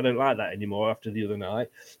PSG, but I don't like that anymore after the other night.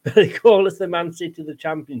 But they call us the Man City of the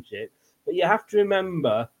Championship. But you have to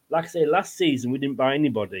remember, like I say, last season we didn't buy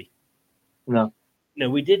anybody. No. No,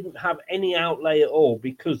 we didn't have any outlay at all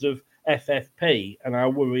because of FFP, and I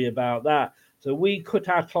worry about that. So we cut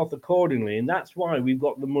our cloth accordingly, and that's why we've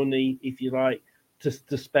got the money, if you like, to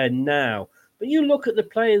spend now. But you look at the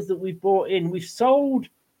players that we've brought in. We sold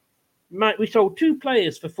 2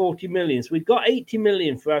 players for 40 million. So we've got 80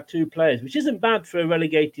 million for our 2 players, which isn't bad for a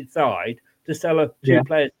relegated side to sell 2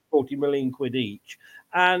 players for 40 million quid each.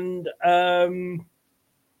 And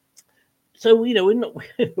so, you know,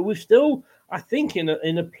 we're still, I think, in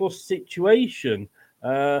a plus situation.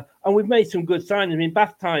 And we've made some good signings. I mean,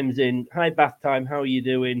 Bath Time's in. Hi, Bath Time. How are you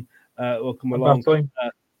doing? Welcome along.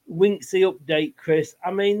 Winksy update, Chris. I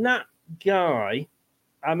mean, that guy,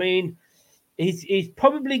 I mean, he's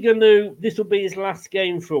probably going to, this will be his last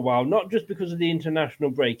game for a while, not just because of the international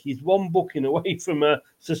break. He's one booking away from a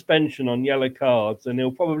suspension on yellow cards, and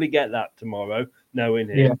he'll probably get that tomorrow, knowing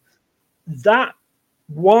him.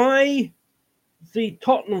 Why the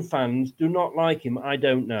Tottenham fans do not like him, I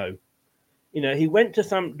don't know. You know, he went to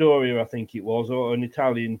Sampdoria, I think it was, or an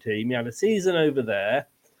Italian team. He had a season over there,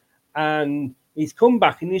 and he's come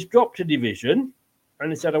back and he's dropped a division. And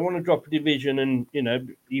he said, I want to drop a division. And, you know,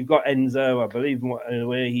 you've got Enzo, I believe,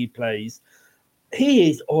 where he plays. He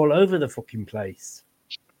is all over the fucking place.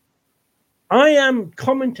 I am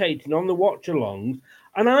commentating on the watch-alongs,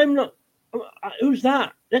 and I'm not... Who's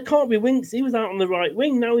that? There can't be Winks. He was out on the right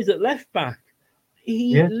wing. Now he's at left back.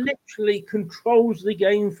 He literally controls the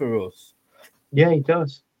game for us. Yeah, he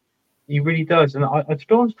does. He really does. And I to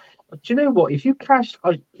be honest, do you know what? If you cast,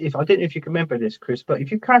 I don't know if you can remember this, Chris, but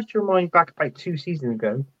if you cast your mind back about 2 seasons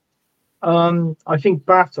ago, I think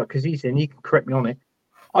Bata, because he's in, he can correct me on it.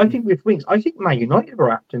 I think with Winks, I think Man United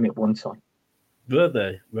were after him at one time. Were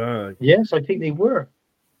they? Right. Yes, I think they were.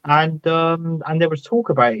 And there was talk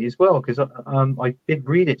about it as well, because I did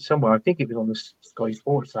read it somewhere. I think it was on the Sky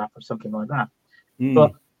Sports app or something like that.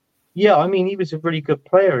 But yeah, I mean, he was a really good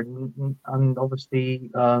player, and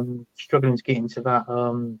obviously struggling to get into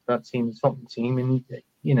that team, the Tottenham team, and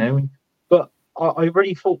you know. But I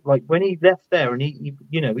really thought, like, when he left there and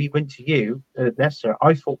he went to you at Leicester,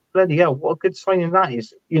 I thought, bloody hell, what a good signing that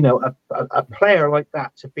is. You know, a player like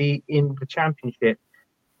that to be in the Championship.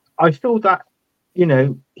 I feel that, you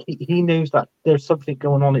know, he knows that there's something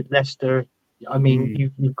going on at Leicester. I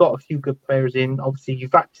mean, you've got a few good players in. Obviously,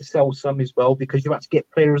 you've had to sell some as well because you had to get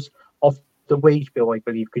players off the wage bill, I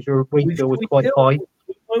believe, because your wage bill was quite high.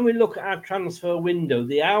 When we look at our transfer window,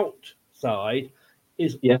 the outside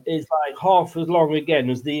is like half as long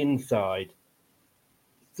again as the inside.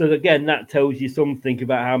 So again, that tells you something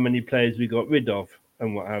about how many players we got rid of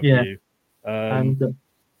and what have you.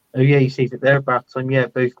 You see that they're Bath Time. Yeah,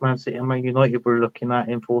 both Man City and Man United were looking at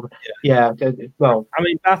him for. Well, I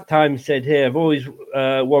mean, Bath Time said here, I've always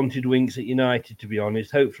wanted Winks at United, to be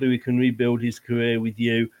honest. Hopefully, we can rebuild his career with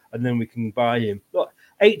you, and then we can buy him. Look,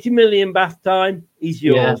 80 million Bath Time, he's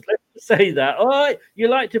yours. Yeah. Let's say that. All right, you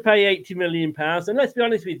like to pay 80 million pounds, and let's be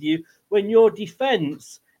honest with you, when your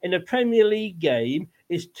defence in a Premier League game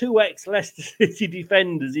is 2x Leicester City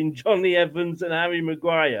defenders in Johnny Evans and Harry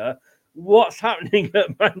Maguire. What's happening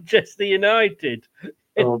at Manchester United?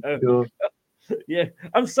 God. Yeah,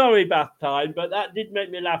 I'm sorry, Bath Time, but that did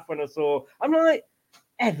make me laugh when I saw. I'm like,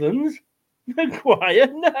 Evans, Maguire,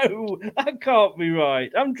 no, that can't be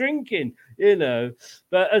right. I'm drinking,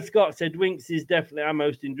 But as Scott said, Winks is definitely our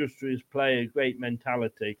most industrious player, great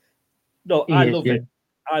mentality. No, I love it.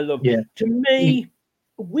 I love it. To me,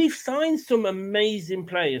 we've signed some amazing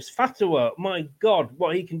players. Fatawa, my God,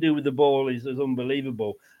 what he can do with the ball is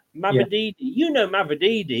unbelievable. Mavididi,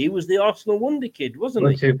 Mavididi, he was the Arsenal wonder kid,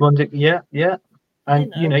 wasn't he? Yeah.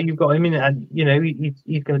 And you've got him in it, and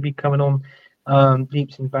he's going to be coming on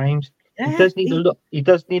leaps and bounds. He does need a lot. He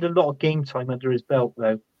does need a lot of game time under his belt,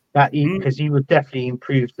 though. Because he would definitely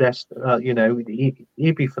improve Leicester.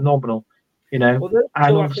 He'd be phenomenal. And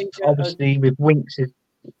obviously with Winks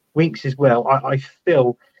as well. I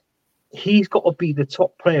feel he's got to be the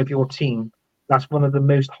top player of your team. That's one of the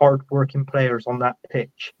most hard-working players on that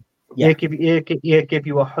pitch. Yeah. He'll give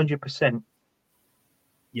you 100%.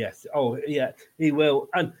 Yes. Oh, yeah, he will.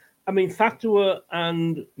 And I mean, Fatawa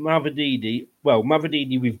and Mavididi. Well,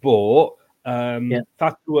 Mavididi we've bought.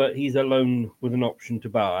 Fatawa, he's a loan with an option to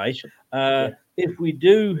buy. If we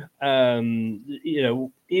do,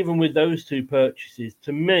 even with those two purchases,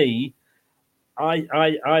 to me,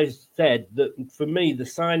 I said that for me, the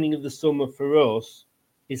signing of the summer for us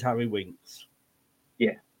is Harry Winks.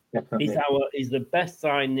 Yeah, definitely. He's the best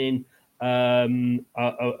signing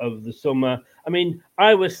of the summer. I mean,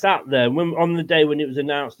 I was sat there on the day when it was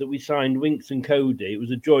announced that we signed Winks and Cody. It was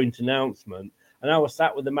a joint announcement, and I was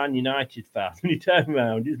sat with a Man United fan. And he turned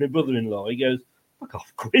around, it's my brother-in-law. He goes, "Fuck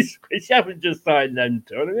off, Chris! You haven't just signed them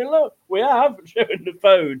two." And I mean, look, we have showing the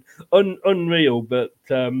phone. Unreal, but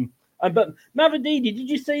Mavididi, did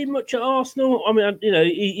you see much at Arsenal? I mean,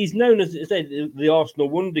 he's known as the Arsenal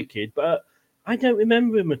wonder kid, but I don't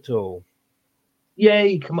remember him at all. Yeah,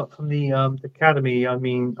 he come up from the academy. I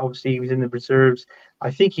mean, obviously he was in the reserves.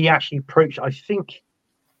 I think he actually approached. I think,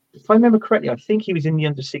 if I remember correctly, I think he was in the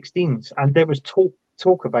under-16s, and there was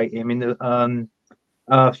talk about him in the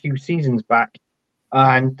a few seasons back.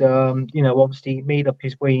 And obviously he made up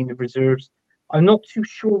his way in the reserves. I'm not too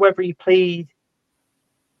sure whether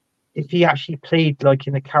if he actually played like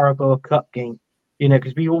in the Carabao Cup game,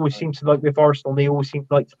 because we always seem to like with Arsenal, they always seem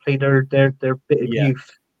to like to play their bit of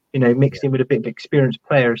youth, mixed in with a bit of experienced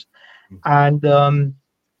players. And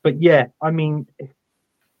but yeah, I mean,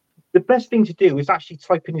 the best thing to do is actually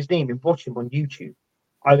type in his name and watch him on YouTube.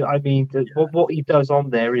 I mean, what he does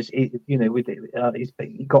on there is, he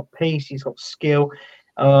got pace, he's got skill.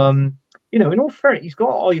 In all fairness, he's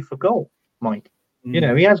got eye for goal, Mike.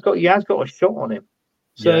 He has got a shot on him.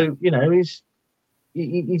 So he's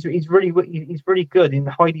really good and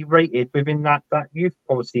highly rated within that youth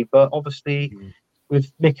policy. But obviously,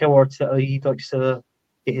 with Mikel Arteta, he likes to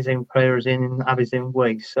get his own players in and have his own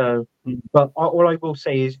way. So, but all I will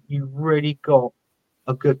say is, you really got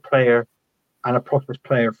a good player and a prosperous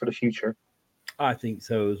player for the future. I think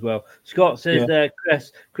so as well. Scott says there,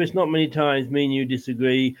 Chris, not many times me and you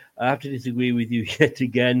disagree. I have to disagree with you yet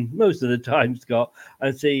again, most of the time, Scott.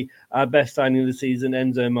 And see, our best signing of the season,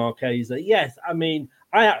 Enzo Marchesa. Yes, I mean,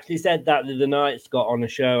 I actually said that the other night, Scott, on a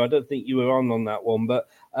show. I don't think you were on that one, but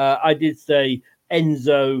I did say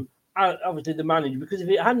Enzo, obviously the manager, because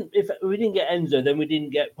if we didn't get Enzo, then we didn't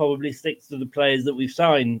get probably 6 of the players that we've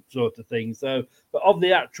signed, sort of thing. So, but of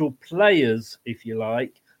the actual players, if you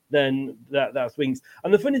like, then that's Winks.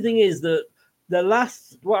 And the funny thing is that the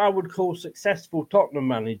last, what I would call successful Tottenham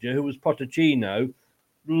manager, who was Pochettino,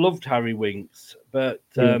 loved Harry Winks, but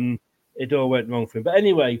it all went wrong for him. But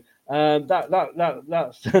anyway,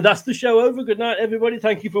 that's the show over. Good night, everybody.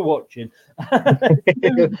 Thank you for watching.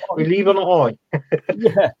 We leave on a high.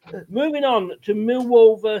 Moving on to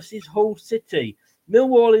Millwall versus Hull City.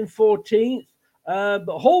 Millwall in 14th.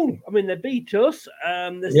 But Hull, I mean, they beat us.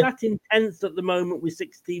 They're sat in 10th at the moment with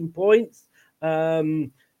 16 points.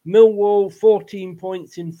 Millwall, 14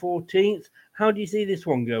 points in 14th. How do you see this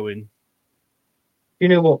one going? You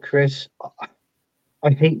know what, Chris? I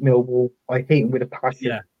hate Millwall. I hate them with a passion.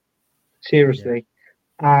 Yeah. Seriously.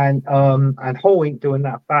 Yeah. And Hull ain't doing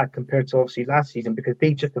that bad compared to obviously last season, because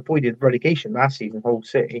they just avoided relegation last season, Hull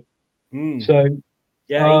City. So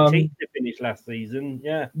 18th to finish last season.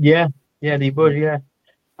 Yeah, they would,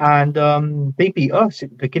 and they beat us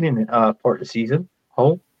at the beginning part of the season,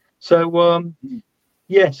 Hull. So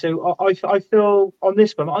so I feel on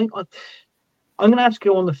this one, I'm going to have to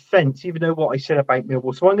go on the fence, even though what I said about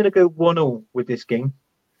Millwall. So I'm going to go 1-1 with this game.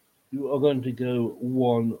 You are going to go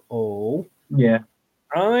 1-1. Yeah,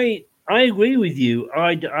 I agree with you.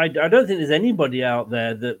 I don't think there's anybody out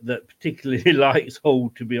there that particularly likes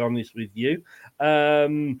Hull, to be honest with you.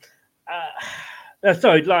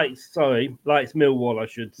 Likes Millwall, I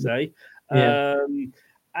should say. Yeah.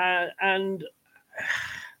 And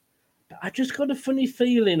I just got a funny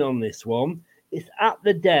feeling on this one. It's at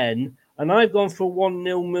the Den, and I've gone for 1-0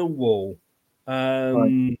 Millwall.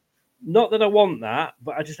 Right. Not that I want that,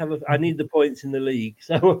 but I just I need the points in the league.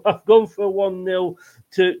 So I've gone for 1-0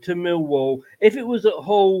 to Millwall. If it was at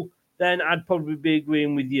Hull, then I'd probably be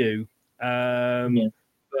agreeing with you. But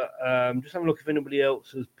just have a look if anybody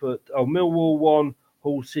else has put. Oh, Millwall 1,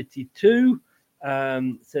 Hull City 2.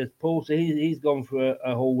 Says Paul. So he's gone for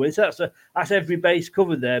a Hull win. So that's every base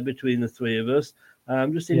covered there between the three of us.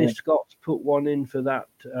 Just seeing if Scott's put one in for that.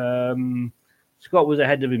 Scott was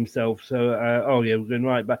ahead of himself. So we're going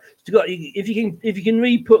right back. Scott, if you can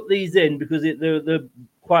re-put these in because they're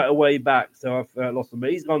quite a way back. So I've lost them.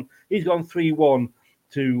 But he's gone 3-1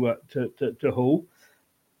 to Hull.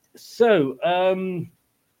 So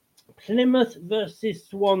Plymouth versus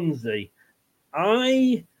Swansea.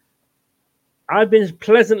 I've been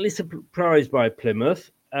pleasantly surprised by Plymouth.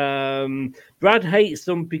 Brad hates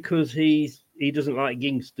them because he doesn't like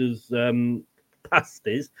Gingster's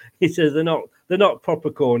pasties. He says they're not proper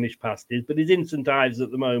Cornish pasties, but he's in St Ives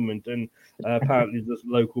at the moment, and apparently there's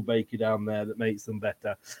local baker down there that makes them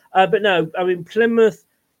better. But no, I mean Plymouth.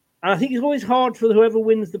 And I think it's always hard for whoever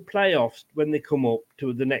wins the playoffs when they come up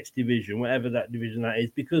to the next division, whatever that division that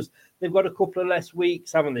is, because they've got a couple of less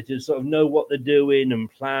weeks, haven't they, to sort of know what they're doing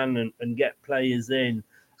and plan and get players in.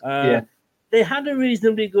 They had a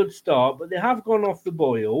reasonably good start, but they have gone off the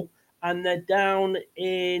boil, and they're down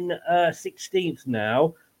in 16th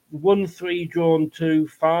now, 1-3, drawn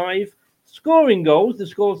 2-5. Scoring goals, they've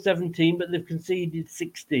scored 17, but they've conceded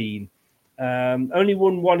 16. Only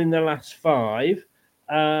won 1 in their last 5.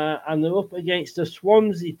 And they're up against a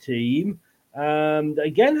Swansea team that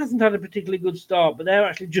again hasn't had a particularly good start, but they're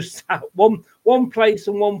actually just sat one place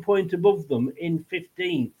and 1 point above them in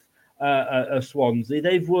 15th. Swansea,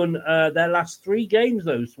 they've won their last 3 games,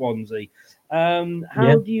 though. Swansea. How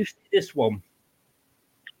do you see this one?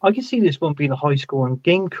 I can see this one being a high-scoring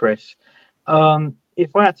game, Chris.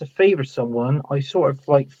 If I had to favour someone, I sort of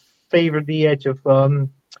favour the edge of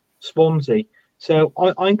Swansea. So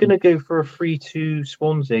I'm going to go for a 3-2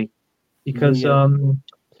 Swansea because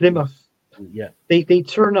Plymouth, they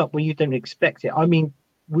turn up when you don't expect it. I mean,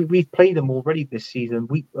 we've played them already this season.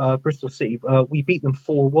 Bristol City, we beat them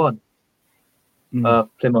 4-1,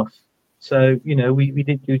 Plymouth. So we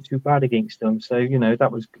didn't do too bad against them. So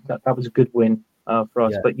that was a good win for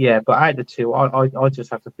us. Yeah. But out of the two, I just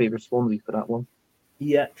have to favour Swansea for that one.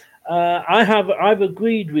 Yeah. I've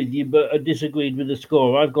agreed with you, but I disagreed with the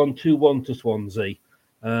score. I've gone 2-1 to Swansea.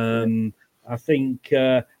 I think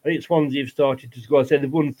Swansea have started to score. I said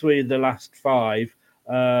they've won 3 of the last 5,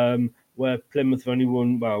 where Plymouth have only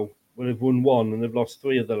won. They've won 1 and they've lost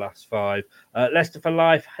 3 of the last 5. Leicester for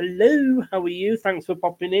Life. Hello, how are you? Thanks for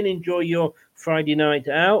popping in. Enjoy your Friday night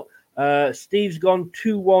out. Steve's gone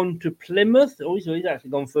 2-1 to Plymouth. He's actually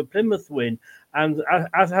gone for a Plymouth win. And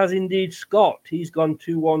as has indeed Scott, he's gone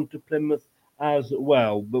 2-1 to Plymouth as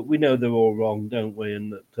well. But we know they're all wrong, don't we?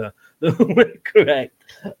 And that we're correct.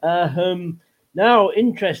 Now,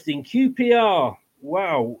 interesting. QPR.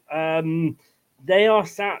 Wow. They are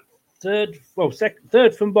sat third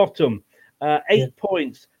from bottom. 8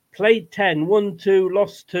 points. Played 10, won 2,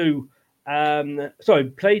 lost 2. Played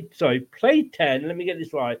 10. Let me get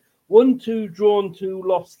this right. 1, 2, drawn 2,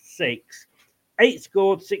 lost 6. 8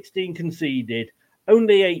 scored, 16 conceded.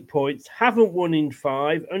 Only 8 points. Haven't won in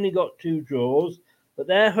 5. Only got 2 draws. But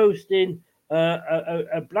they're hosting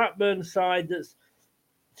a Blackburn side that's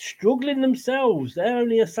struggling themselves. They're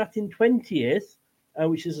only sat in 20th,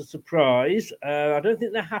 which is a surprise. I don't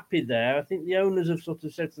think they're happy there. I think the owners have sort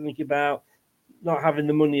of said something about not having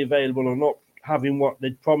the money available or not having what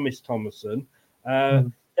they'd promised Thomason.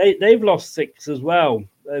 They've lost 6 as well.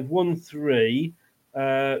 They've won 3,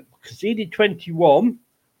 conceded 21,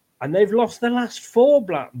 and they've lost their last 4,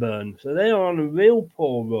 Blackburn. So they are on a real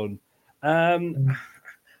poor run.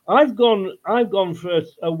 I've gone for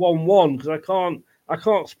a 1-1 because I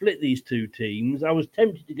can't split these two teams. I was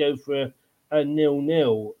tempted to go for a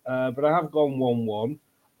 0-0, but I have gone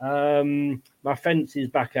 1-1. My fence is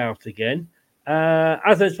back out again.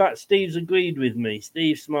 As in fact, Steve's agreed with me.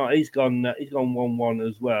 Steve Smart, he's gone 1-1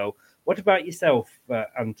 as well. What about yourself,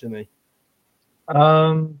 Anthony?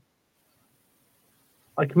 I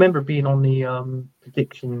can remember being on the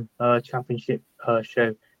prediction championship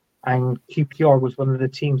show, and QPR was one of the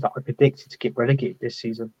teams that I predicted to get relegated this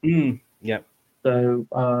season. Yeah. So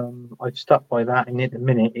I've stuck by that, and at the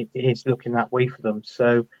minute it is looking that way for them.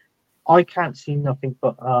 So I can't see nothing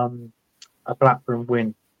but a Blackburn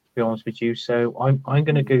win, to be honest with you. So I'm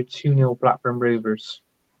going to go 2-0 Blackburn Rovers.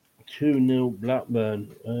 2-0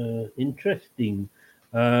 Blackburn. Interesting.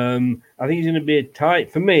 I think it's going to be a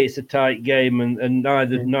tight. For me, it's a tight game, and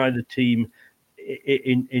neither team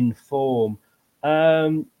in form.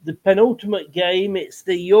 The penultimate game, it's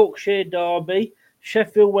the Yorkshire Derby.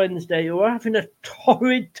 Sheffield Wednesday, who are having a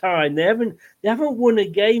torrid time. They haven't won a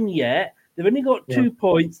game yet. They've only got 2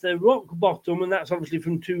 points. They're rock bottom, and that's obviously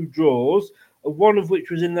from 2 draws, one of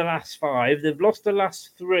which was in the last 5. They've lost the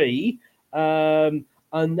last 3, and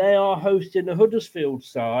they are hosting the Huddersfield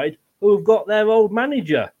side, who have got their old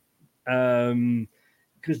manager.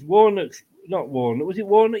 Because Warnock's not Warnock. Was it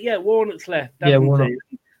Warnock? Yeah, Warnock's left. Warnock.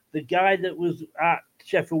 The guy that was at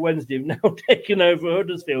Sheffield Wednesday have now taken over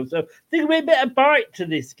Huddersfield. So I think there'll be a bit of bite to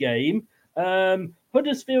this game.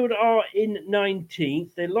 Huddersfield are in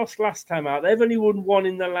 19th. They lost last time out. They've only won 1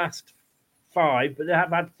 in the last 5, but they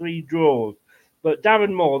have had 3 draws. But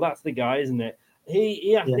Darren Moore, that's the guy, isn't it?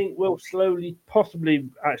 He I think, will slowly, possibly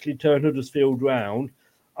actually turn Huddersfield round.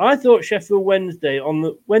 I thought Sheffield Wednesday when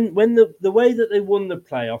the way that they won the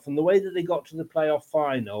playoff and the way that they got to the playoff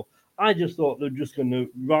final, I just thought they were just going to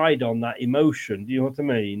ride on that emotion. Do you know what I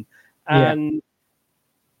mean? And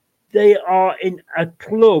they are in a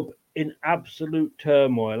club in absolute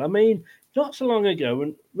turmoil. I mean, not so long ago,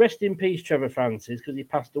 and rest in peace, Trevor Francis, because he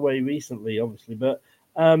passed away recently, obviously. But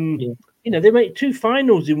you know, they made 2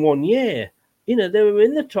 finals in 1 year. You know, they were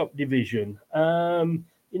in the top division.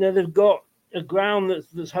 You know, they've got a ground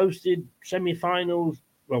that's hosted semi-finals.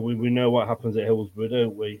 Well, we know what happens at Hillsborough,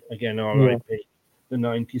 don't we? Again, RIP, the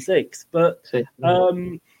 96. But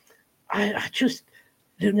I just,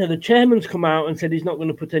 you know, the chairman's come out and said he's not going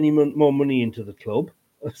to put any more money into the club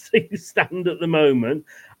as things stand at the moment.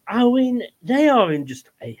 I mean, they are in just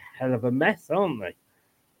a hell of a mess, aren't they?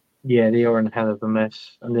 Yeah, they are in a hell of a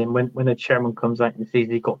mess. And then when the chairman comes out and says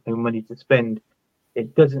he's got no money to spend,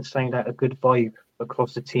 it doesn't sound like a good vibe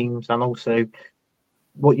across the teams. And also,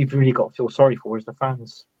 what you've really got to feel sorry for is the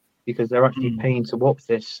fans, because they're actually paying to watch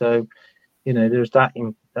this. So, you know, there's that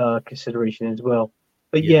in consideration as well.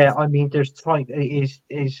 But I mean, there's time.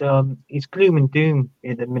 It's gloom and doom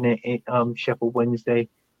in the minute at Sheffield Wednesday.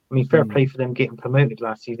 I mean, fair play for them getting promoted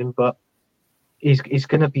last season, but it's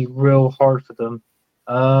going to be real hard for them.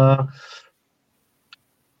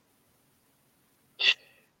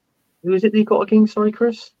 Who is it they got again? Sorry,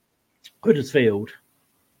 Chris. Huddersfield.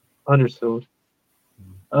 Do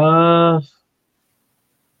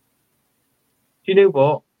you know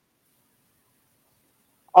what?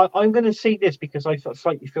 I'm going to say this because I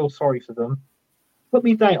slightly feel sorry for them. Put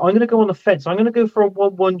me down. I'm going to go on the fence. I'm going to go for a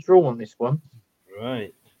 1-1 draw on this one.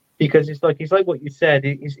 Right. Because it's like what you said.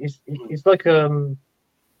 It's like the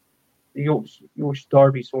Yorkshire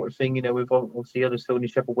Derby sort of thing, you know, with obviously Huddersfield and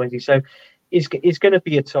Sheffield Wednesday. So it's going to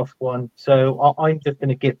be a tough one. So I'm just going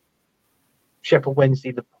to give Sheffield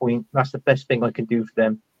Wednesday the point. That's the best thing I can do for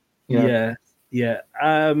them. You know? Yeah.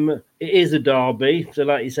 It is a derby, so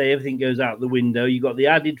like you say, everything goes out the window. You got the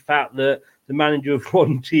added fact that the manager of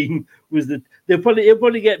one team was he'll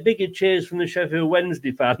probably get bigger cheers from the Sheffield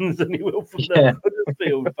Wednesday fans than he will from the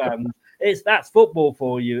Huddersfield fans. That's football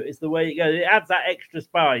for you. It's the way it goes. It adds that extra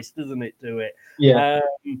spice, doesn't it, to it? Yeah.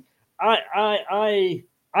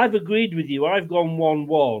 I've agreed with you. I've gone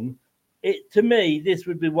 1-1. To me, this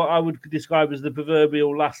would be what I would describe as the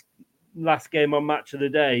proverbial last game on Match of the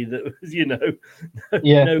Day. That was, you know,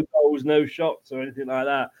 no goals, no shots, or anything like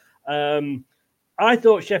that. I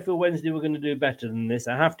thought Sheffield Wednesday were going to do better than this.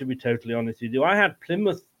 I have to be totally honest with you. I had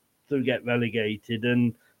Plymouth to get relegated,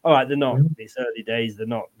 and all right, they're not. It's early days. They're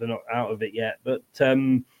not out of it yet. But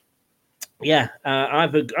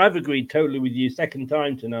I've agreed totally with you. Second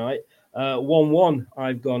time tonight, 1-1.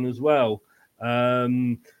 I've gone as well.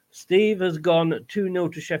 Steve has gone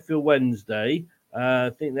 2-0 to Sheffield Wednesday. I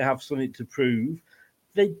think they have something to prove.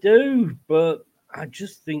 They do, but I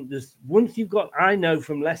just think I know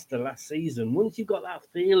from Leicester last season, once you've got that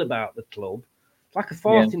feel about the club, it's like a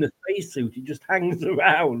fart in a spacesuit. It just hangs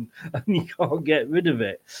around and you can't get rid of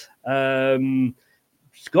it.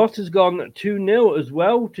 Scott has gone 2-0 as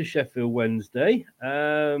well to Sheffield Wednesday.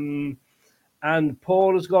 And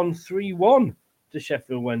Paul has gone 3-1 to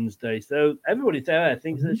Sheffield Wednesday. So everybody there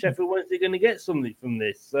thinks that Sheffield Wednesday are going to get something from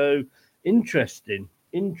this. So interesting.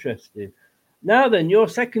 Now then, your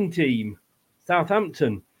second team,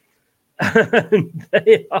 Southampton.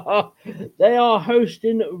 They are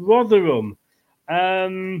hosting Rotherham.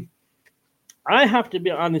 I have to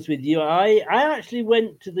be honest with you. I actually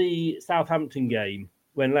went to the Southampton game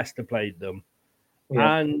when Leicester played them,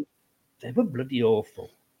 and they were bloody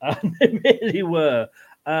awful. They really were.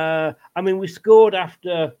 I mean, we scored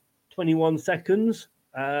after 21 seconds.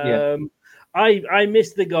 I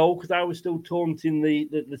missed the goal because I was still taunting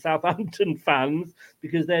the Southampton fans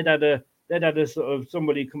because they'd they'd had a sort of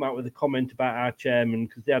somebody come out with a comment about our chairman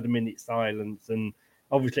because they had a minute's silence, and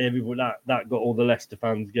obviously everyone that got all the Leicester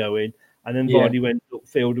fans going. And then Vardy went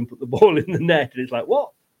upfield and put the ball in the net, and it's like,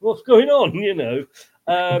 what's going on? You know,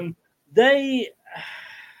 they've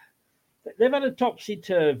had a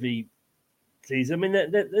topsy-turvy season. I mean,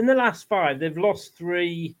 in the last 5, they've lost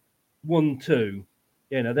 3, won 2.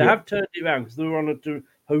 You know, they have turned it around because they were on a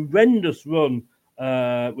horrendous run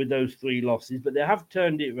with those 3 losses, but they have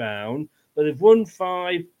turned it around. But they've won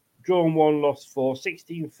 5, drawn 1, lost 4,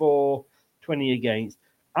 16-4, 20 against.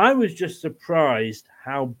 I was just surprised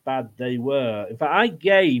how bad they were. In fact, I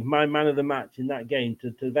gave my man of the match in that game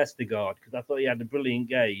to Vestergaard because I thought he had a brilliant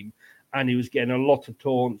game and he was getting a lot of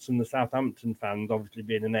taunts from the Southampton fans, obviously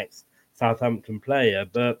being an ex-Southampton player.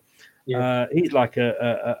 But he's like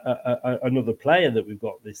another player that we've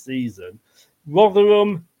got this season.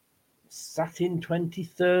 Rotherham sat in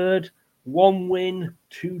 23rd, 1 win,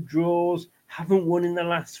 2 draws, haven't won in the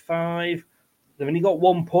last 5. They've only got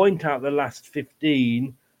 1 point out of the last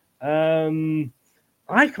 15.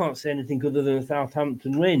 I can't say anything other than a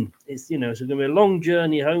Southampton win. It's going to be a long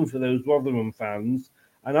journey home for those Rotherham fans,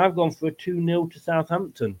 and I've gone for a 2-0 to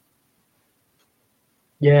Southampton.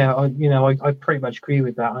 Yeah, I pretty much agree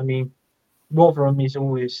with that. I mean, Rotherham is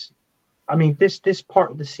always, I mean, this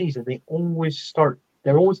part of the season they're always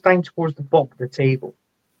down towards the bottom of the table,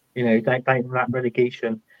 down in that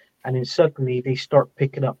relegation, and then suddenly they start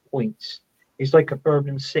picking up points. It's like a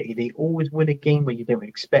Birmingham City. They always win a game when you don't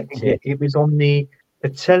expect it. It was on the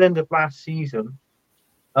tail end of last season.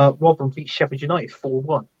 Rotherham beat Sheffield United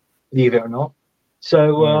 4-1, believe it or not.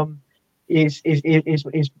 So it's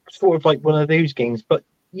sort of like one of those games. But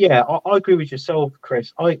yeah, I agree with yourself,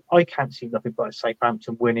 Chris. I can't see nothing but a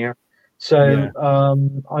Southampton win here. So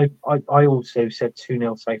I also said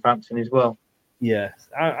 2-0 Southampton as well. Yes,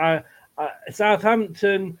 I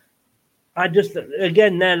Southampton.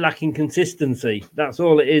 They're lacking consistency. That's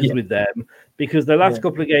all it is with them, because the last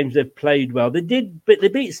couple of games they've played well. They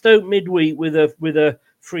beat Stoke midweek with a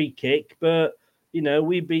free kick, but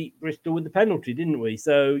we beat Bristol with the penalty, didn't we?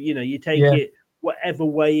 So you take it whatever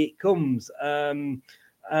way it comes.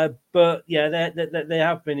 But they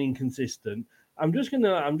have been inconsistent. I'm just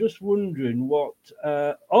wondering what.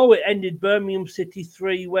 It ended Birmingham City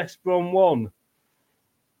 3, West Brom 1.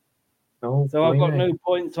 Oh, so I've got no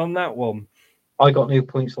points on that one. I got no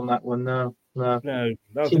points on that one. No. That's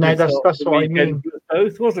what I mean.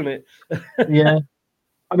 Both, wasn't it? Yeah,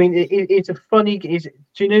 I mean it's a funny. Do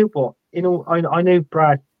you know what? I know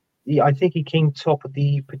Brad. I think he came top of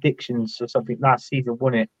the predictions or something last season,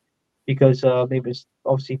 won it because it was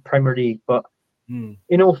obviously Premier League. But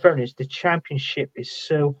in all fairness, the Championship is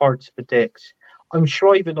so hard to predict. I'm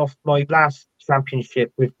shriving off my last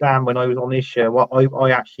Championship with Dan when I was on this show.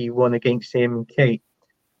 I actually won against him and Kate.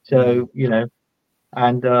 So,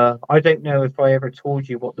 and I don't know if I ever told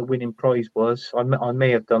you what the winning prize was. I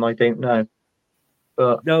may have done. I don't know.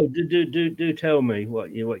 But no, do tell me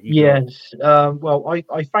what you yes. Well,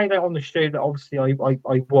 I found out on the show that obviously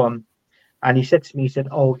I won, and he said to me,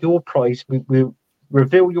 "Oh, your prize. We'll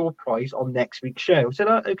reveal your prize on next week's show." I said,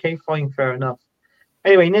 "Oh, okay, fine, fair enough."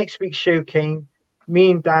 Anyway, next week's show came.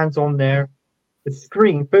 Me and Dan's on there. The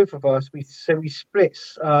screen, both of us, we split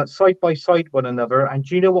side by side one another. And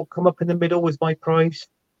do you know what come up in the middle was my prize?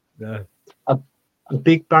 No. A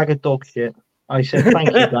big bag of dog shit. I said,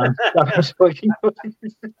 thank you, Dan.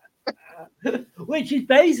 Which is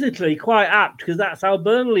basically quite apt because that's how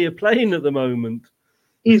Burnley are playing at the moment.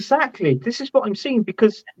 Exactly. This is what I'm saying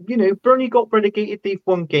because, Burnley got relegated. They've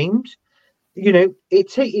won games. It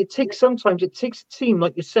takes a team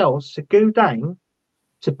like yourselves to go down,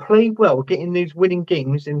 to play well, getting those winning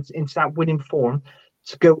games into that winning form,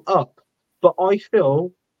 to go up. But I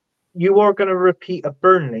feel you are going to repeat a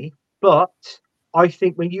Burnley, but I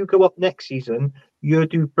think when you go up next season, you'll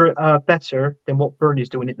do better than what Burnley's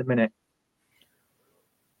doing at the minute.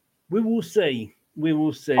 We will see. I know.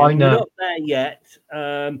 We're not there yet.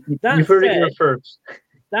 You've heard it here first.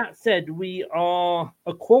 That said, we are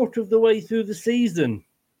a quarter of the way through the season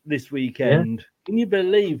this weekend. Yeah. Can you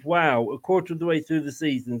believe? Wow, a quarter of the way through the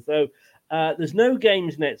season. So there's no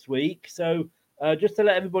games next week. So just to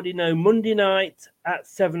let everybody know, Monday night at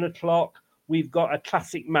 7:00, we've got a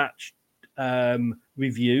classic match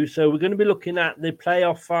review. So we're going to be looking at the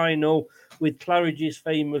playoff final with Claridge's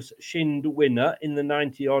famous shinned winner in the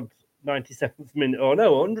 97th minute. Oh,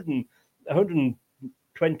 no,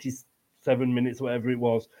 127 minutes, whatever it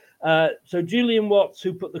was. So Julian Watts,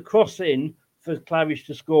 who put the cross in for Claridge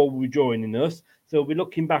to score, will be joining us. So we'll be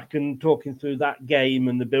looking back and talking through that game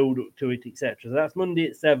and the build-up to it, etc. So that's Monday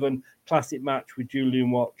at 7, classic match with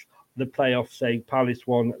Julian Watts the playoffs, say Palace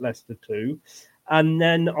 1, Leicester 2. And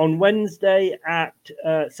then on Wednesday at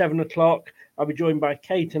 7 o'clock, I'll be joined by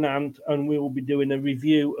Kate and Ant, and we will be doing a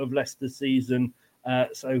review of Leicester's season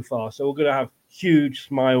so far. So we're going to have huge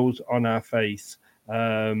smiles on our face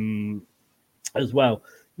as well.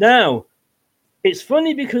 Now, it's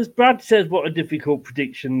funny because Brad says what a difficult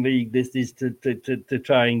prediction league this is to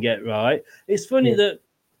try and get right. It's funny that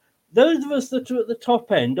those of us that are at the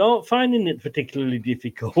top end aren't finding it particularly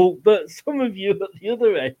difficult, but some of you at the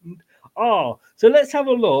other end are. So let's have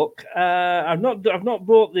a look. I've not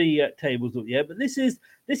brought the tables up yet, but this is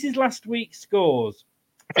last week's scores.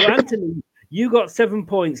 So Anthony, you got 7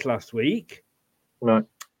 points last week. Right.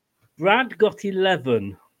 Brad got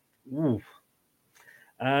 11. Ooh.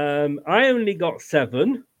 I only got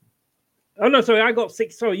 7. Oh no, sorry, I got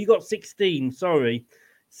 6. Sorry, you got 16. Sorry,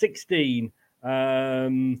 16.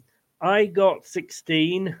 I got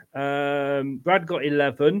 16. Brad got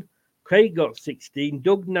 11. Craig got 16.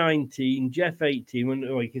 Doug 19. Jeff 18.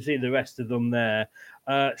 Oh, you can see the rest of them there.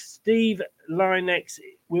 Steve Linex.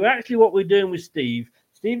 What we're doing with Steve.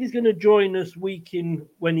 Steve is going to join us week in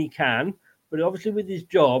when he can, but obviously with his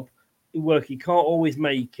job. Work, he can't always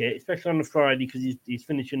make it, especially on a Friday because he's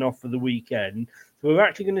finishing off for the weekend. So we're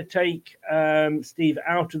actually going to take Steve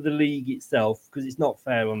out of the league itself because it's not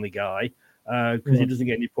fair on the guy because he doesn't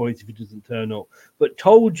get any points if he doesn't turn up. But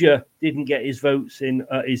Told You didn't get his votes in,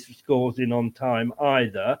 his scores in on time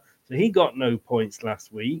either, so he got no points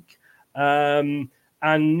last week. And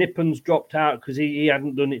Nippons dropped out because he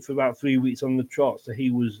hadn't done it for about 3 weeks on the trot, so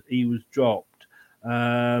he was dropped.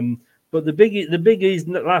 But the biggies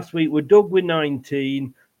last week were Doug with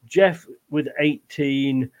 19, Jeff with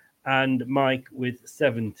 18, and Mike with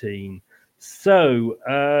 17. So,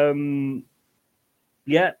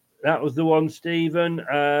 that was the one, Stephen.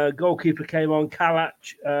 Goalkeeper came on,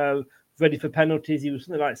 Kalach, ready for penalties. He was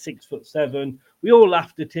something like 6'7". We all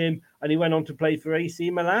laughed at him, and he went on to play for AC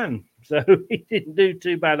Milan. So he didn't do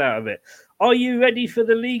too bad out of it. Are you ready for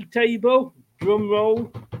the league table? Drum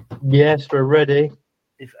roll. Yes, we're ready.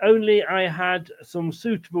 If only I had some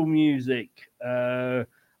suitable music. I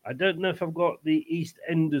don't know if I've got the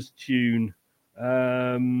EastEnders tune.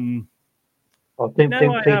 I think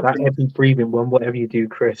that every breathing one, whatever you do,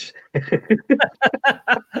 Chris.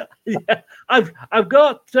 Yeah, I've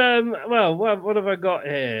got what have I got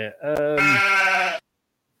here?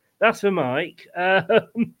 That's for Mike,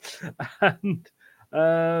 and I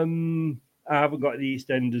haven't got the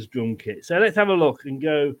EastEnders drum kit. So let's have a look and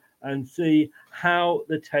go and see how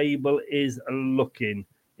the table is looking.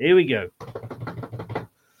 Here we go.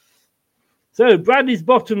 So Brad is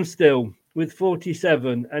bottom still with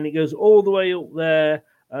 47, and it goes all the way up there.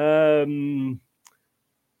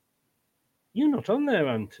 You're not on there,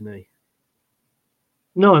 Anthony.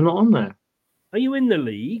 No, I'm not on there. Are you in the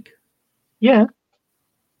league? Yeah.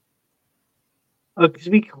 Because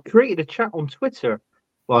we created a chat on Twitter.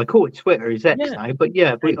 Well, I call it Twitter. It's X now, but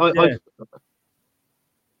yeah.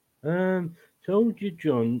 Told You,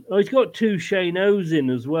 John. Oh, he's got 2 Shane O's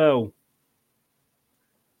in as well.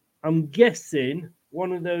 I'm guessing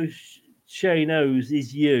one of those Shane O's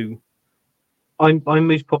is you. I'm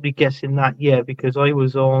most probably guessing that, yeah, because I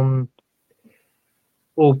was on.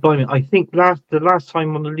 Oh, blimey! I think the last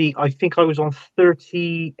time on the league, I think I was on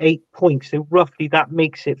 38 points. So roughly, that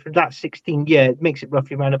makes it for that 16. Yeah, it makes it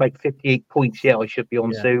roughly around about 58 points. Yeah, I should be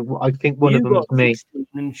on. Yeah. So I think one of them is me.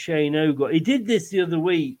 And Shane O got. He did this the other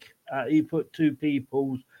week. He put 2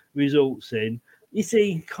 people's results in. You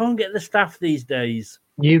see, can't get the staff these days.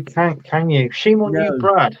 You can't, can you? Shame on you,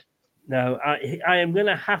 Brad. No, I am going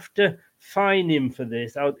to have to fine him for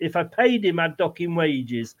this. If I paid him, I'd dock him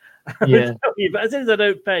wages. Yeah. But as soon as I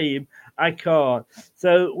don't pay him, I can't.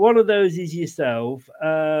 So one of those is yourself.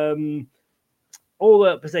 All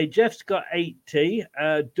up, I say Jeff's got 80,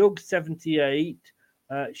 Doug 78,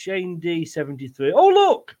 Shane D 73. Oh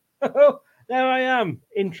look, there I am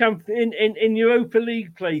in Europa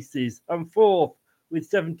League places. I'm 4th with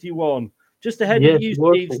 71, just ahead of you,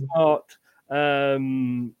 Steve Smart.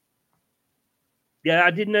 Yeah,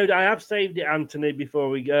 I didn't know that. I have saved it, Anthony, before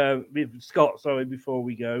we go. Scott, sorry, before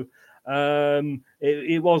we go.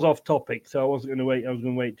 It was off topic, so I wasn't going to wait. I was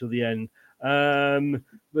going to wait till the end.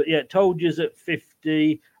 But yeah, Told You's at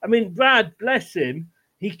 50. I mean, Brad, bless him,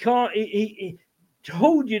 he can't. He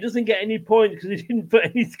Told You doesn't get any points because he didn't put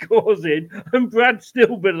any scores in, and Brad's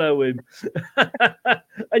still below him.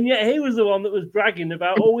 And yet he was the one that was bragging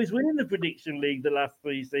about always winning the prediction league the last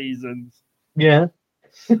 3 seasons. Yeah.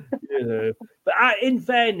 Yeah. But in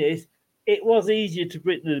fairness, it was easier to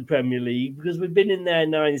predict the Premier League because we've been in there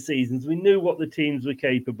 9 seasons. We knew what the teams were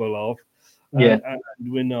capable of. Yeah. And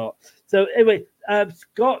we're not. So anyway,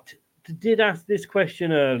 Scott, did ask this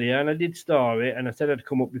question earlier, and I did star it, and I said I'd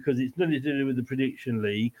come up because it's nothing to do with the prediction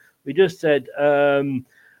league. We just said,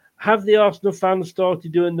 have the Arsenal fans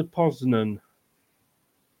started doing the Poznan?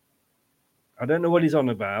 I don't know what he's on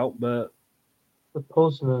about, but The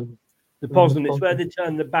Poznan. the Poznan, it's where they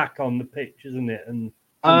turn the back on the pitch, isn't it? And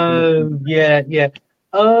Yeah.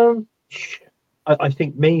 I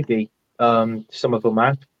think maybe some of them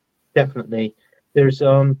have. Definitely. There's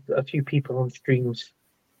a few people on streams.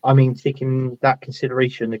 I mean, taking that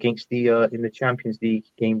consideration against the in the Champions League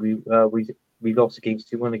game we lost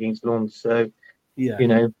against 2-1 against Lens. So yeah, you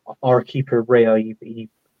know, our keeper Rea, he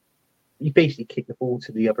basically kicked the ball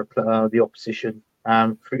to the opposition,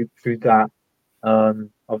 and through that,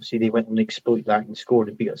 obviously they went on to exploit that and scored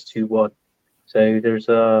and beat us 2-1. So there's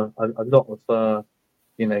a lot of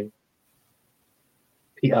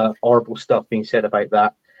horrible stuff being said about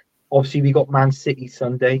that. Obviously, we got Man City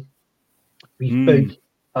Sunday. We've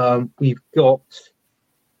got,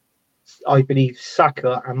 I believe,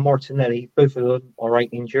 Saka and Martinelli. Both of them are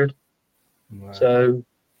injured. Right. So,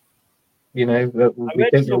 we don't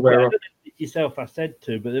know where. Yourself, I said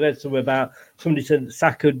to, but they read somewhere about somebody said that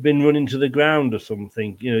Saka had been running to the ground or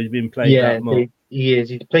something. He's been playing that much. He is.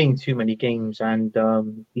 He's playing too many games, and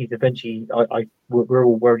he's eventually. We're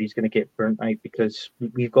all worried he's going to get burnt out because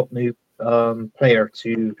we've got no player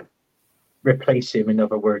to replace him. In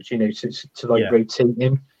other words, to rotate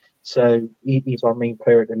him. So he's our main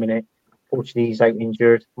player at the minute. Fortunately, he's out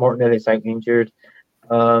injured. Martinelli's out injured.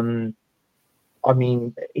 I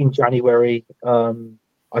mean, in January,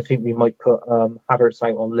 I think we might put Havertz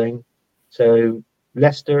out on loan. So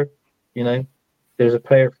Leicester, there's a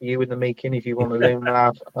player for you in the making if you want to loan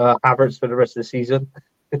Havertz for the rest of the season.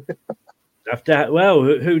 Who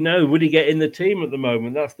knows? Would he get in the team at the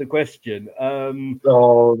moment? That's the question.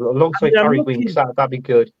 Alongside Harry Winks, that'd be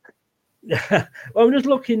good. Well, I'm just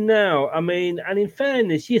looking now. I mean, and in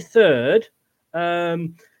fairness, you're third.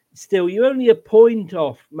 Still, you're only a point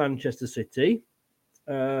off Manchester City.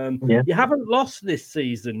 You haven't lost this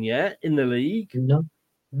season yet in the league. No.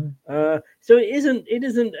 So it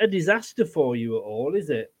isn't a disaster for you at all, is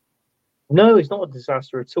it? No, it's not a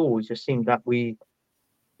disaster at all. It just seemed that we've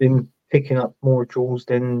been picking up more draws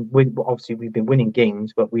than obviously we've been winning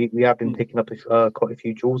games, but we have been picking up quite a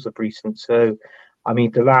few draws of recent. So, I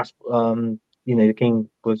mean, the last the game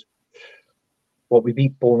was we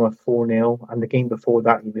beat Bournemouth 4-0, and the game before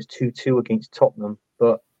that it was 2-2 against Tottenham.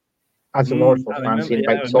 But as an Arsenal fan, seeing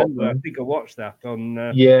about Tottenham, I think I watched that on.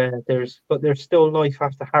 There's still life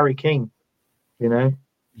after Harry Kane,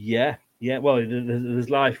 Yeah. Well, there's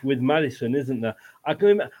life with Maddison, isn't there? I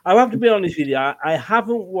have to be honest with you. I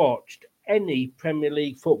haven't watched any Premier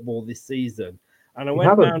League football this season, and I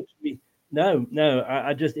went round to No.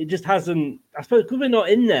 It just hasn't. I suppose because we're not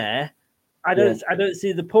in there. I don't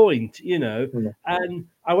see the point, Yeah. And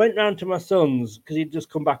I went round to my son's because he'd just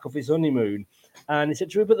come back off his honeymoon. And he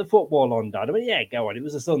said, "Should we put the football on, Dad?" I went, "Yeah, go on." It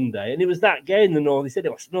was a Sunday, and it was that game. He said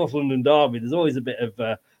it was North London derby. There's always a bit of,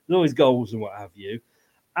 there's always goals and what have you.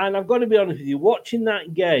 And I've got to be honest with you, watching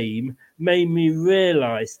that game made me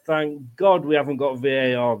realise, thank God we haven't got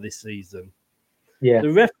VAR this season. Yeah,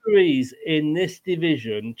 the referees in this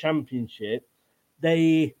division championship,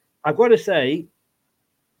 I've got to say,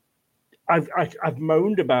 I've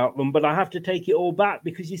moaned about them, but I have to take it all back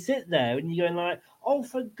because you sit there and you're going like, "Oh,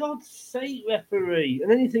 for God's sake, referee!" And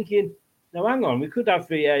then you're thinking, "No, hang on, we could have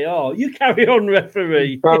VAR. You carry on,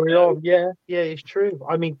 referee." Carry on, yeah, it's true.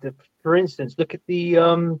 I mean, for instance, look at the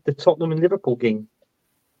Tottenham and Liverpool game.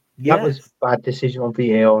 Yes. That was a bad decision on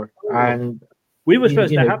VAR, and we were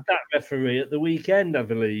supposed to have that referee at the weekend, I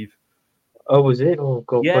believe. Oh, was it? Oh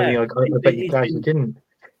God, yeah. I bet you guys didn't.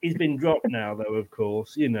 He's been dropped now, though, of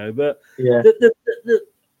course, But yeah, they're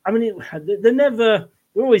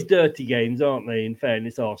always dirty games, aren't they? In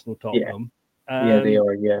fairness, Arsenal, Tottenham. Yeah, they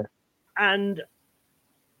are. Yeah,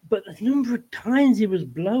 but the number of times he was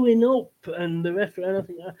blowing up, and the referee,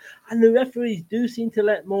 and the referees do seem to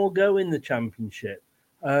let more go in the Championship.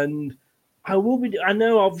 And I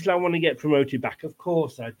know, obviously, I want to get promoted back. Of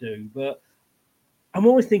course, I do, but I'm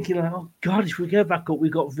always thinking, like, oh God, if we go back up, we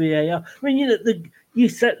got VAR. I mean, we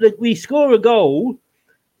score a goal.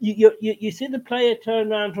 You see the player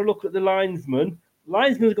turn around to look at the linesman.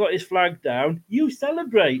 Linesman's got his flag down. You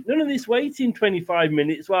celebrate. None of this waiting 25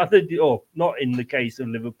 minutes while they do. Oh, not in the case of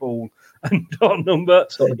Liverpool and Tottenham,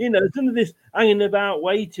 but some of this hanging about,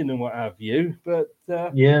 waiting and what have you. But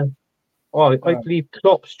yeah. Oh, I believe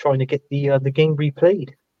Klopp's trying to get the game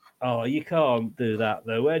replayed. Oh, you can't do that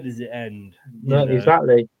though. Where does it end? No,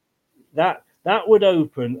 exactly. That would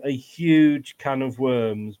open a huge can of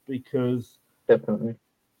worms because definitely.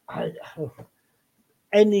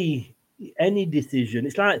 any decision.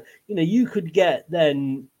 It's like, you could get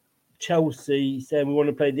then Chelsea saying we want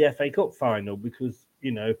to play the FA Cup final because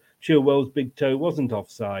Chilwell's big toe wasn't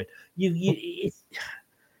offside.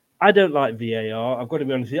 I don't like VAR. I've got to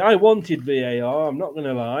be honest with you. I wanted VAR. I'm not going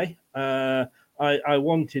to lie. I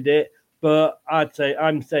wanted it, but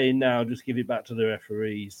I'm saying now, just give it back to the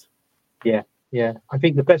referees. Yeah. I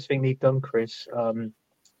think the best thing they've done, Chris, going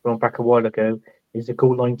back a while ago, is the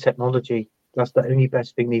goal line technology. That's the only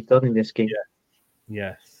best thing they've done in this game.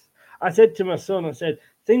 Yeah. Yes. I said to my son,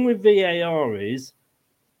 thing with VAR is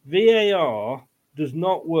VAR does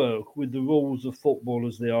not work with the rules of football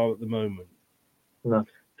as they are at the moment. No.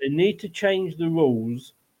 They need to change the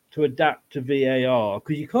rules to adapt to VAR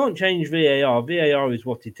because you can't change VAR. VAR is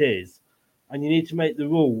what it is. And you need to make the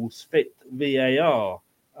rules fit VAR.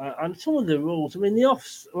 And some of the rules, not the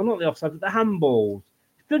offside, but the handballs.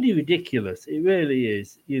 It's bloody ridiculous. It really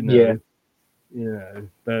is, Yeah.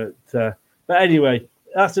 But anyway,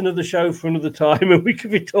 that's another show for another time, and we could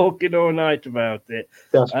be talking all night about it.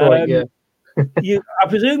 That's right, yeah. I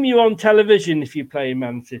presume you're on television if you play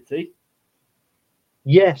Man City.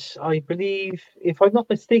 Yes, I believe, if I'm not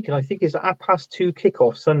mistaken, I think it's at 2:30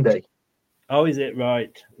 kickoff Sunday. Oh, is it?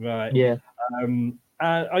 Right. Yeah.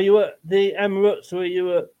 Are you at the Emirates or are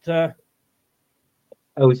you at...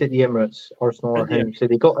 Oh, is it the Emirates? Arsenal are home. So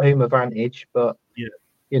they got home advantage, but,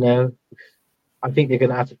 I think they're going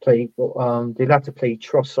to have to play... they'll have to play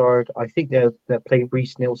Trossard. I think they'll play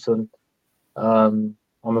Reece Nelson on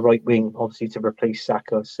the right wing, obviously, to replace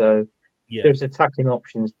Saka. So there's attacking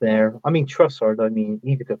options there. I mean, Trossard,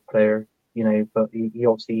 he's a good player, but he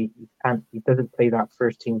obviously he doesn't play that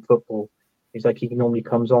first-team football. It's like he normally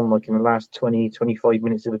comes on like in the last 20, 25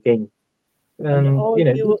 minutes of the game. Are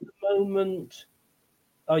you at the moment,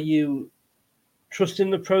 are you trusting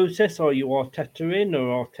the process? Or are you Arteta in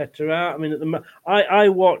or Arteta out? I mean, I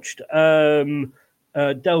watched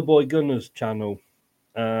Del Boy Gunner's channel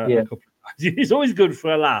a couple of times. It's always good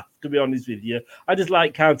for a laugh, to be honest with you. I just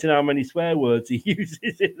like counting how many swear words he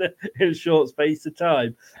uses in a short space of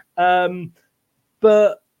time.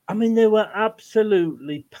 But they were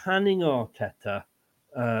absolutely panning Arteta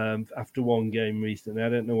after one game recently. I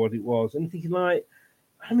don't know what it was. And thinking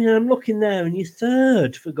I'm looking there and you're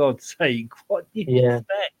third, for God's sake. What do you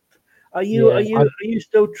expect? Are you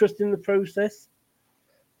still trusting the process?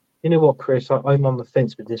 You know what, Chris? I'm on the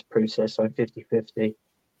fence with this process. I'm 50-50.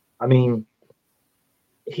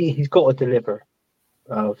 He's got to deliver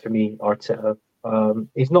for me, Arteta.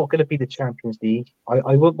 It's not going to be the Champions League.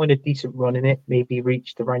 I wouldn't mind a decent run in it, maybe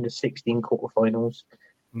reach around the 16 quarterfinals.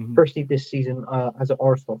 Mm-hmm. Personally, this season, as an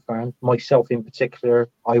Arsenal fan, myself in particular,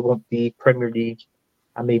 I want the Premier League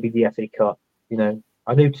and maybe the FA Cup.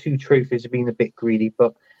 I know 2 trophies have been a bit greedy,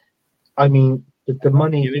 but the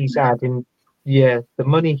money he's had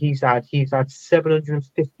he's had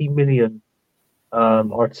 750 million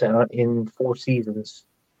Arteta in 4 seasons.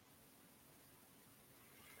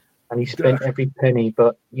 And he spent every penny,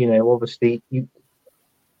 but obviously,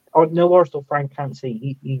 no Arsenal fan can't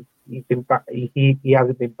say he's been back. He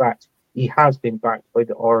hasn't been backed. He has been backed by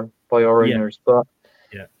our owners, but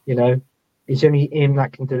it's only him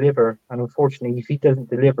that can deliver. And unfortunately, if he doesn't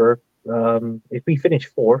deliver, if we finish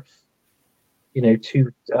 4th,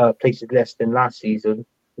 2 places less than last season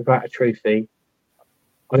without a trophy,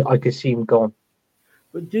 I could see him gone.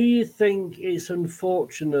 But do you think it's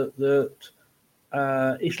unfortunate that?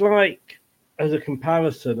 It's like, as a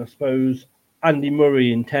comparison, I suppose, Andy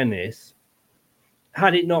Murray in tennis,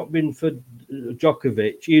 had it not been for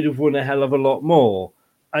Djokovic, he'd have won a hell of a lot more.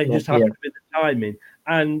 It just happened to be the timing.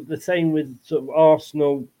 And the same with sort of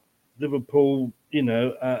Arsenal, Liverpool,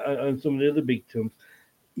 and some of the other big teams.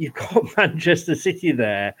 You've got Manchester City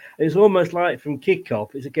there. It's almost like from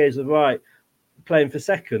kickoff, it's a case of, playing for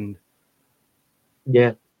second.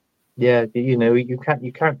 Yeah. You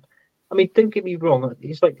can't. Don't get me wrong.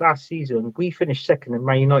 It's like last season, we finished second and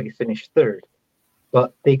Man United finished third.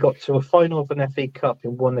 But they got to a final of an FA Cup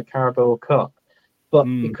and won the Carabao Cup. But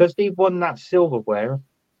because they won that silverware,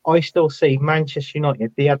 I still say Manchester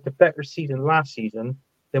United, they had the better season last season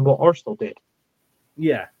than what Arsenal did.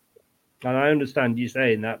 Yeah. And I understand you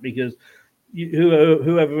saying that because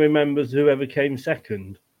whoever remembers whoever came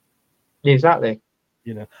second. Exactly.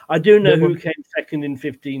 I do know who came second in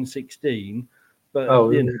 15-16. But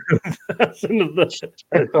that's another.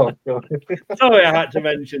 Oh, God. Sorry, I had to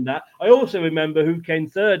mention that. I also remember who came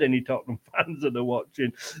third. Any Tottenham fans that are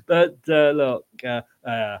watching. But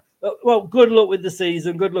well, good luck with the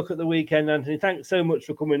season. Good luck at the weekend, Anthony. Thanks so much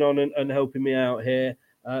for coming on and helping me out here.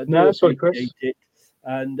 No, that's right, Chris.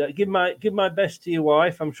 And give my best to your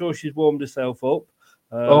wife. I'm sure she's warmed herself up.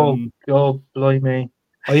 God, blimey.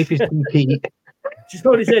 I hope it's repeat. She's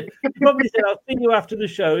probably said, I'll see you after the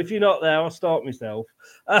show. If you're not there, I'll start myself.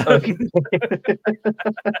 Okay.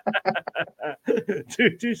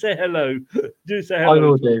 do say hello. Do say I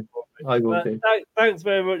hello. will do. I will do. Thanks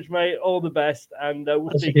very much, mate. All the best. And we'll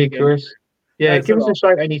That's speak okay, again. Chris. Yeah, Thanks give a us lot. a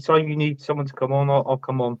shout anytime you need someone to come on. I'll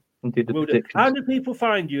come on and do the Will do. predictions. How do people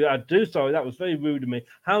find you? Sorry, that was very rude of me.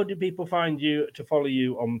 How do people find you to follow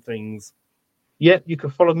you on things? Yeah, you can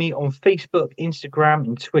follow me on Facebook, Instagram,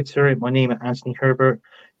 and Twitter. My name is Anthony Herbert.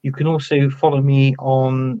 You can also follow me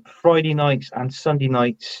on Friday nights and Sunday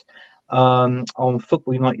nights on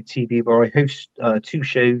Football United TV, where I host 2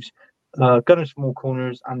 shows, Gunners Small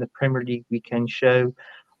Corners and the Premier League Weekend Show.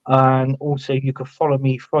 And also, you can follow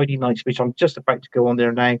me Friday nights, which I'm just about to go on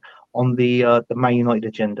there now, on the Man United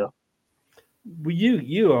agenda. Well,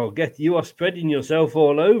 you are spreading yourself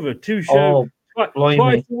all over. 2 shows. Blimey.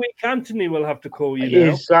 Twice a week, Anthony will have to call you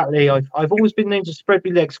now. Exactly. I've always been known to spread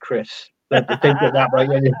my legs, Chris. But don't get that right.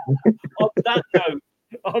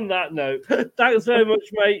 On that note, thanks very much,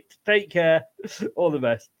 mate. Take care. All the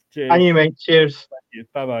best. Cheers. And you, mate. Cheers. Thank you.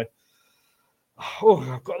 Bye-bye. Oh,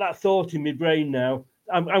 I've got that thought in my brain now.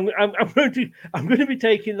 I'm going to be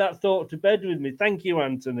taking that thought to bed with me. Thank you,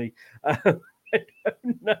 Anthony.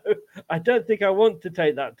 I don't think I want to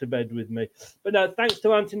take that to bed with me. But no, thanks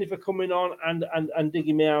to Anthony for coming on and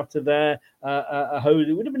digging me out of there.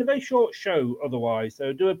 It would have been a very short show otherwise. So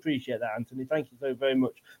I do appreciate that, Anthony. Thank you so very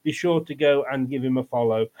much. Be sure to go and give him a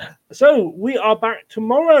follow. So we are back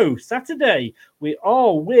tomorrow, Saturday. We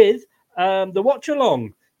are with the Watch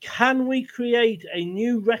Along. Can we create a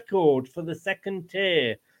new record for the second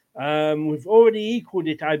tier? We've already equaled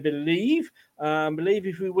it, I believe. I believe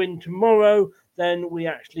if we win tomorrow, then we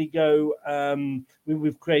actually go,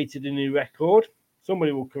 we've created a new record.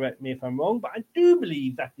 Somebody will correct me if I'm wrong, but I do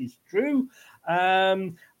believe that is true.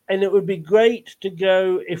 And it would be great to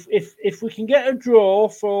go, if we can get a draw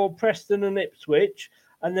for Preston and Ipswich,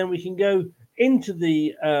 and then we can go into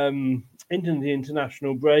the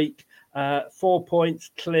international break, 4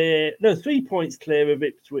 points clear, 3 points clear of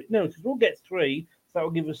Ipswich. No, because we'll get 3. So that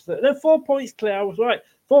will give us 4 points clear. I was right.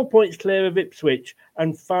 4 points clear of Ipswich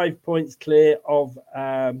and 5 points clear of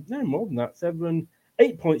no more than that.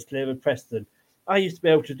 8 points clear of Preston. I used to be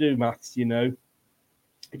able to do maths, It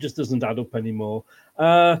just doesn't add up anymore.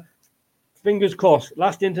 Fingers crossed.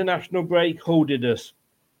 Last international break, who did us?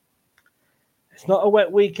 It's not a wet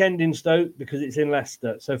weekend in Stoke because it's in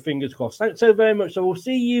Leicester. So fingers crossed. Thanks so very much. So we'll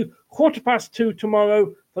see you 2:15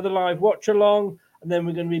 tomorrow for the live watch along. And then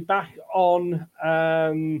we're going to be back on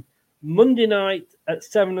Monday night at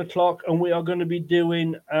 7 o'clock. And we are going to be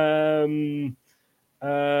doing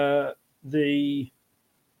the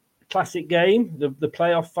classic game, the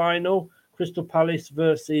playoff final, Crystal Palace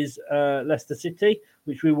versus Leicester City,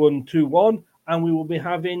 which we won 2-1. And we will be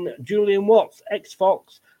having Julian Watts,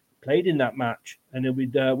 ex-Fox, played in that match. And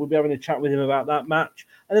we'll be having a chat with him about that match.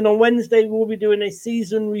 And then on Wednesday, we'll be doing a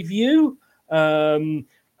season review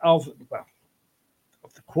of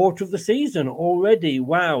the quarter of the season already.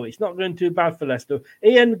 Wow, it's not going too bad for Leicester.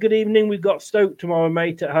 Ian, good evening. We've got Stoke tomorrow,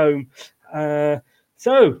 mate, at home.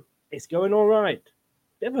 So it's going all right.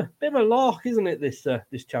 Bit of a lark, isn't it,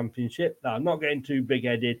 this championship? No, I'm not getting too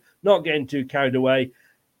big-headed, not getting too carried away.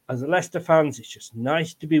 As a Leicester fans, it's just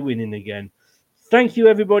nice to be winning again. Thank you,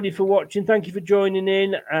 everybody, for watching. Thank you for joining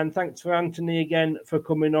in. And thanks for Anthony again for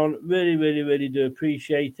coming on. Really, really, really do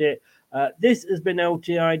appreciate it. This has been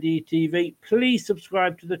LTID TV. Please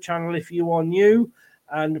subscribe to the channel if you are new.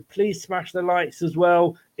 And please smash the likes as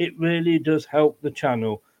well. It really does help the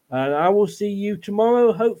channel. And I will see you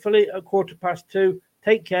tomorrow, hopefully at 2:15.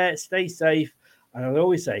 Take care, stay safe. And I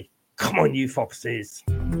always say, come on, you foxes.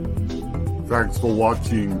 Thanks for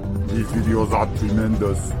watching. These videos are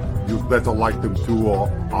tremendous. You better like them too, or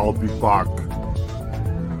I'll be back.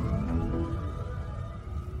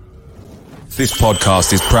 This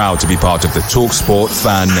podcast is proud to be part of the TalkSport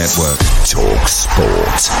Fan Network.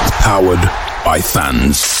 TalkSport. Powered by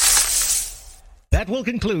fans. That will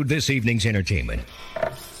conclude this evening's entertainment.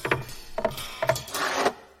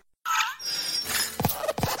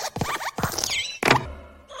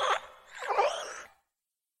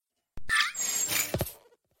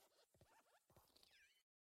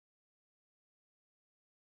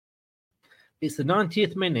 It's the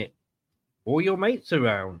 90th minute. All your mates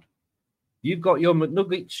around. You've got your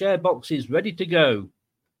McNugget share boxes ready to go.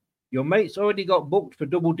 Your mate's already got booked for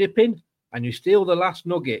double dipping, and you steal the last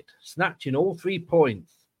nugget, snatching all 3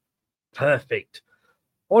 points. Perfect.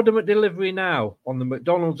 Order McDelivery now on the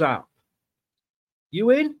McDonald's app.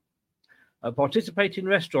 You in? At participating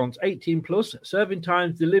restaurants, 18 plus, serving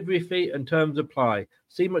times, delivery fee, and terms apply.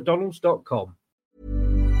 See mcdonalds.com.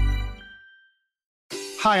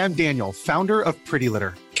 Hi, I'm Daniel, founder of Pretty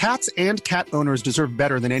Litter. Cats and cat owners deserve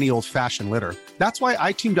better than any old-fashioned litter. That's why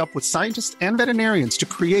I teamed up with scientists and veterinarians to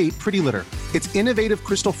create Pretty Litter. Its innovative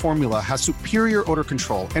crystal formula has superior odor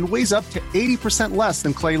control and weighs up to 80% less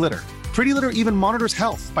than clay litter. Pretty Litter even monitors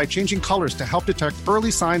health by changing colors to help detect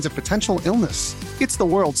early signs of potential illness. It's the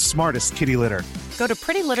world's smartest kitty litter. Go to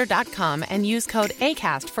prettylitter.com and use code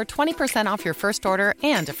ACAST for 20% off your first order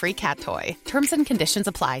and a free cat toy. Terms and conditions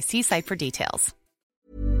apply. See site for details.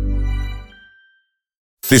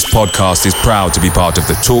 This podcast is proud to be part of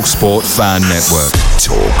the TalkSport Fan Network.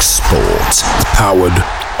 TalkSport.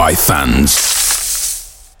 Powered by fans.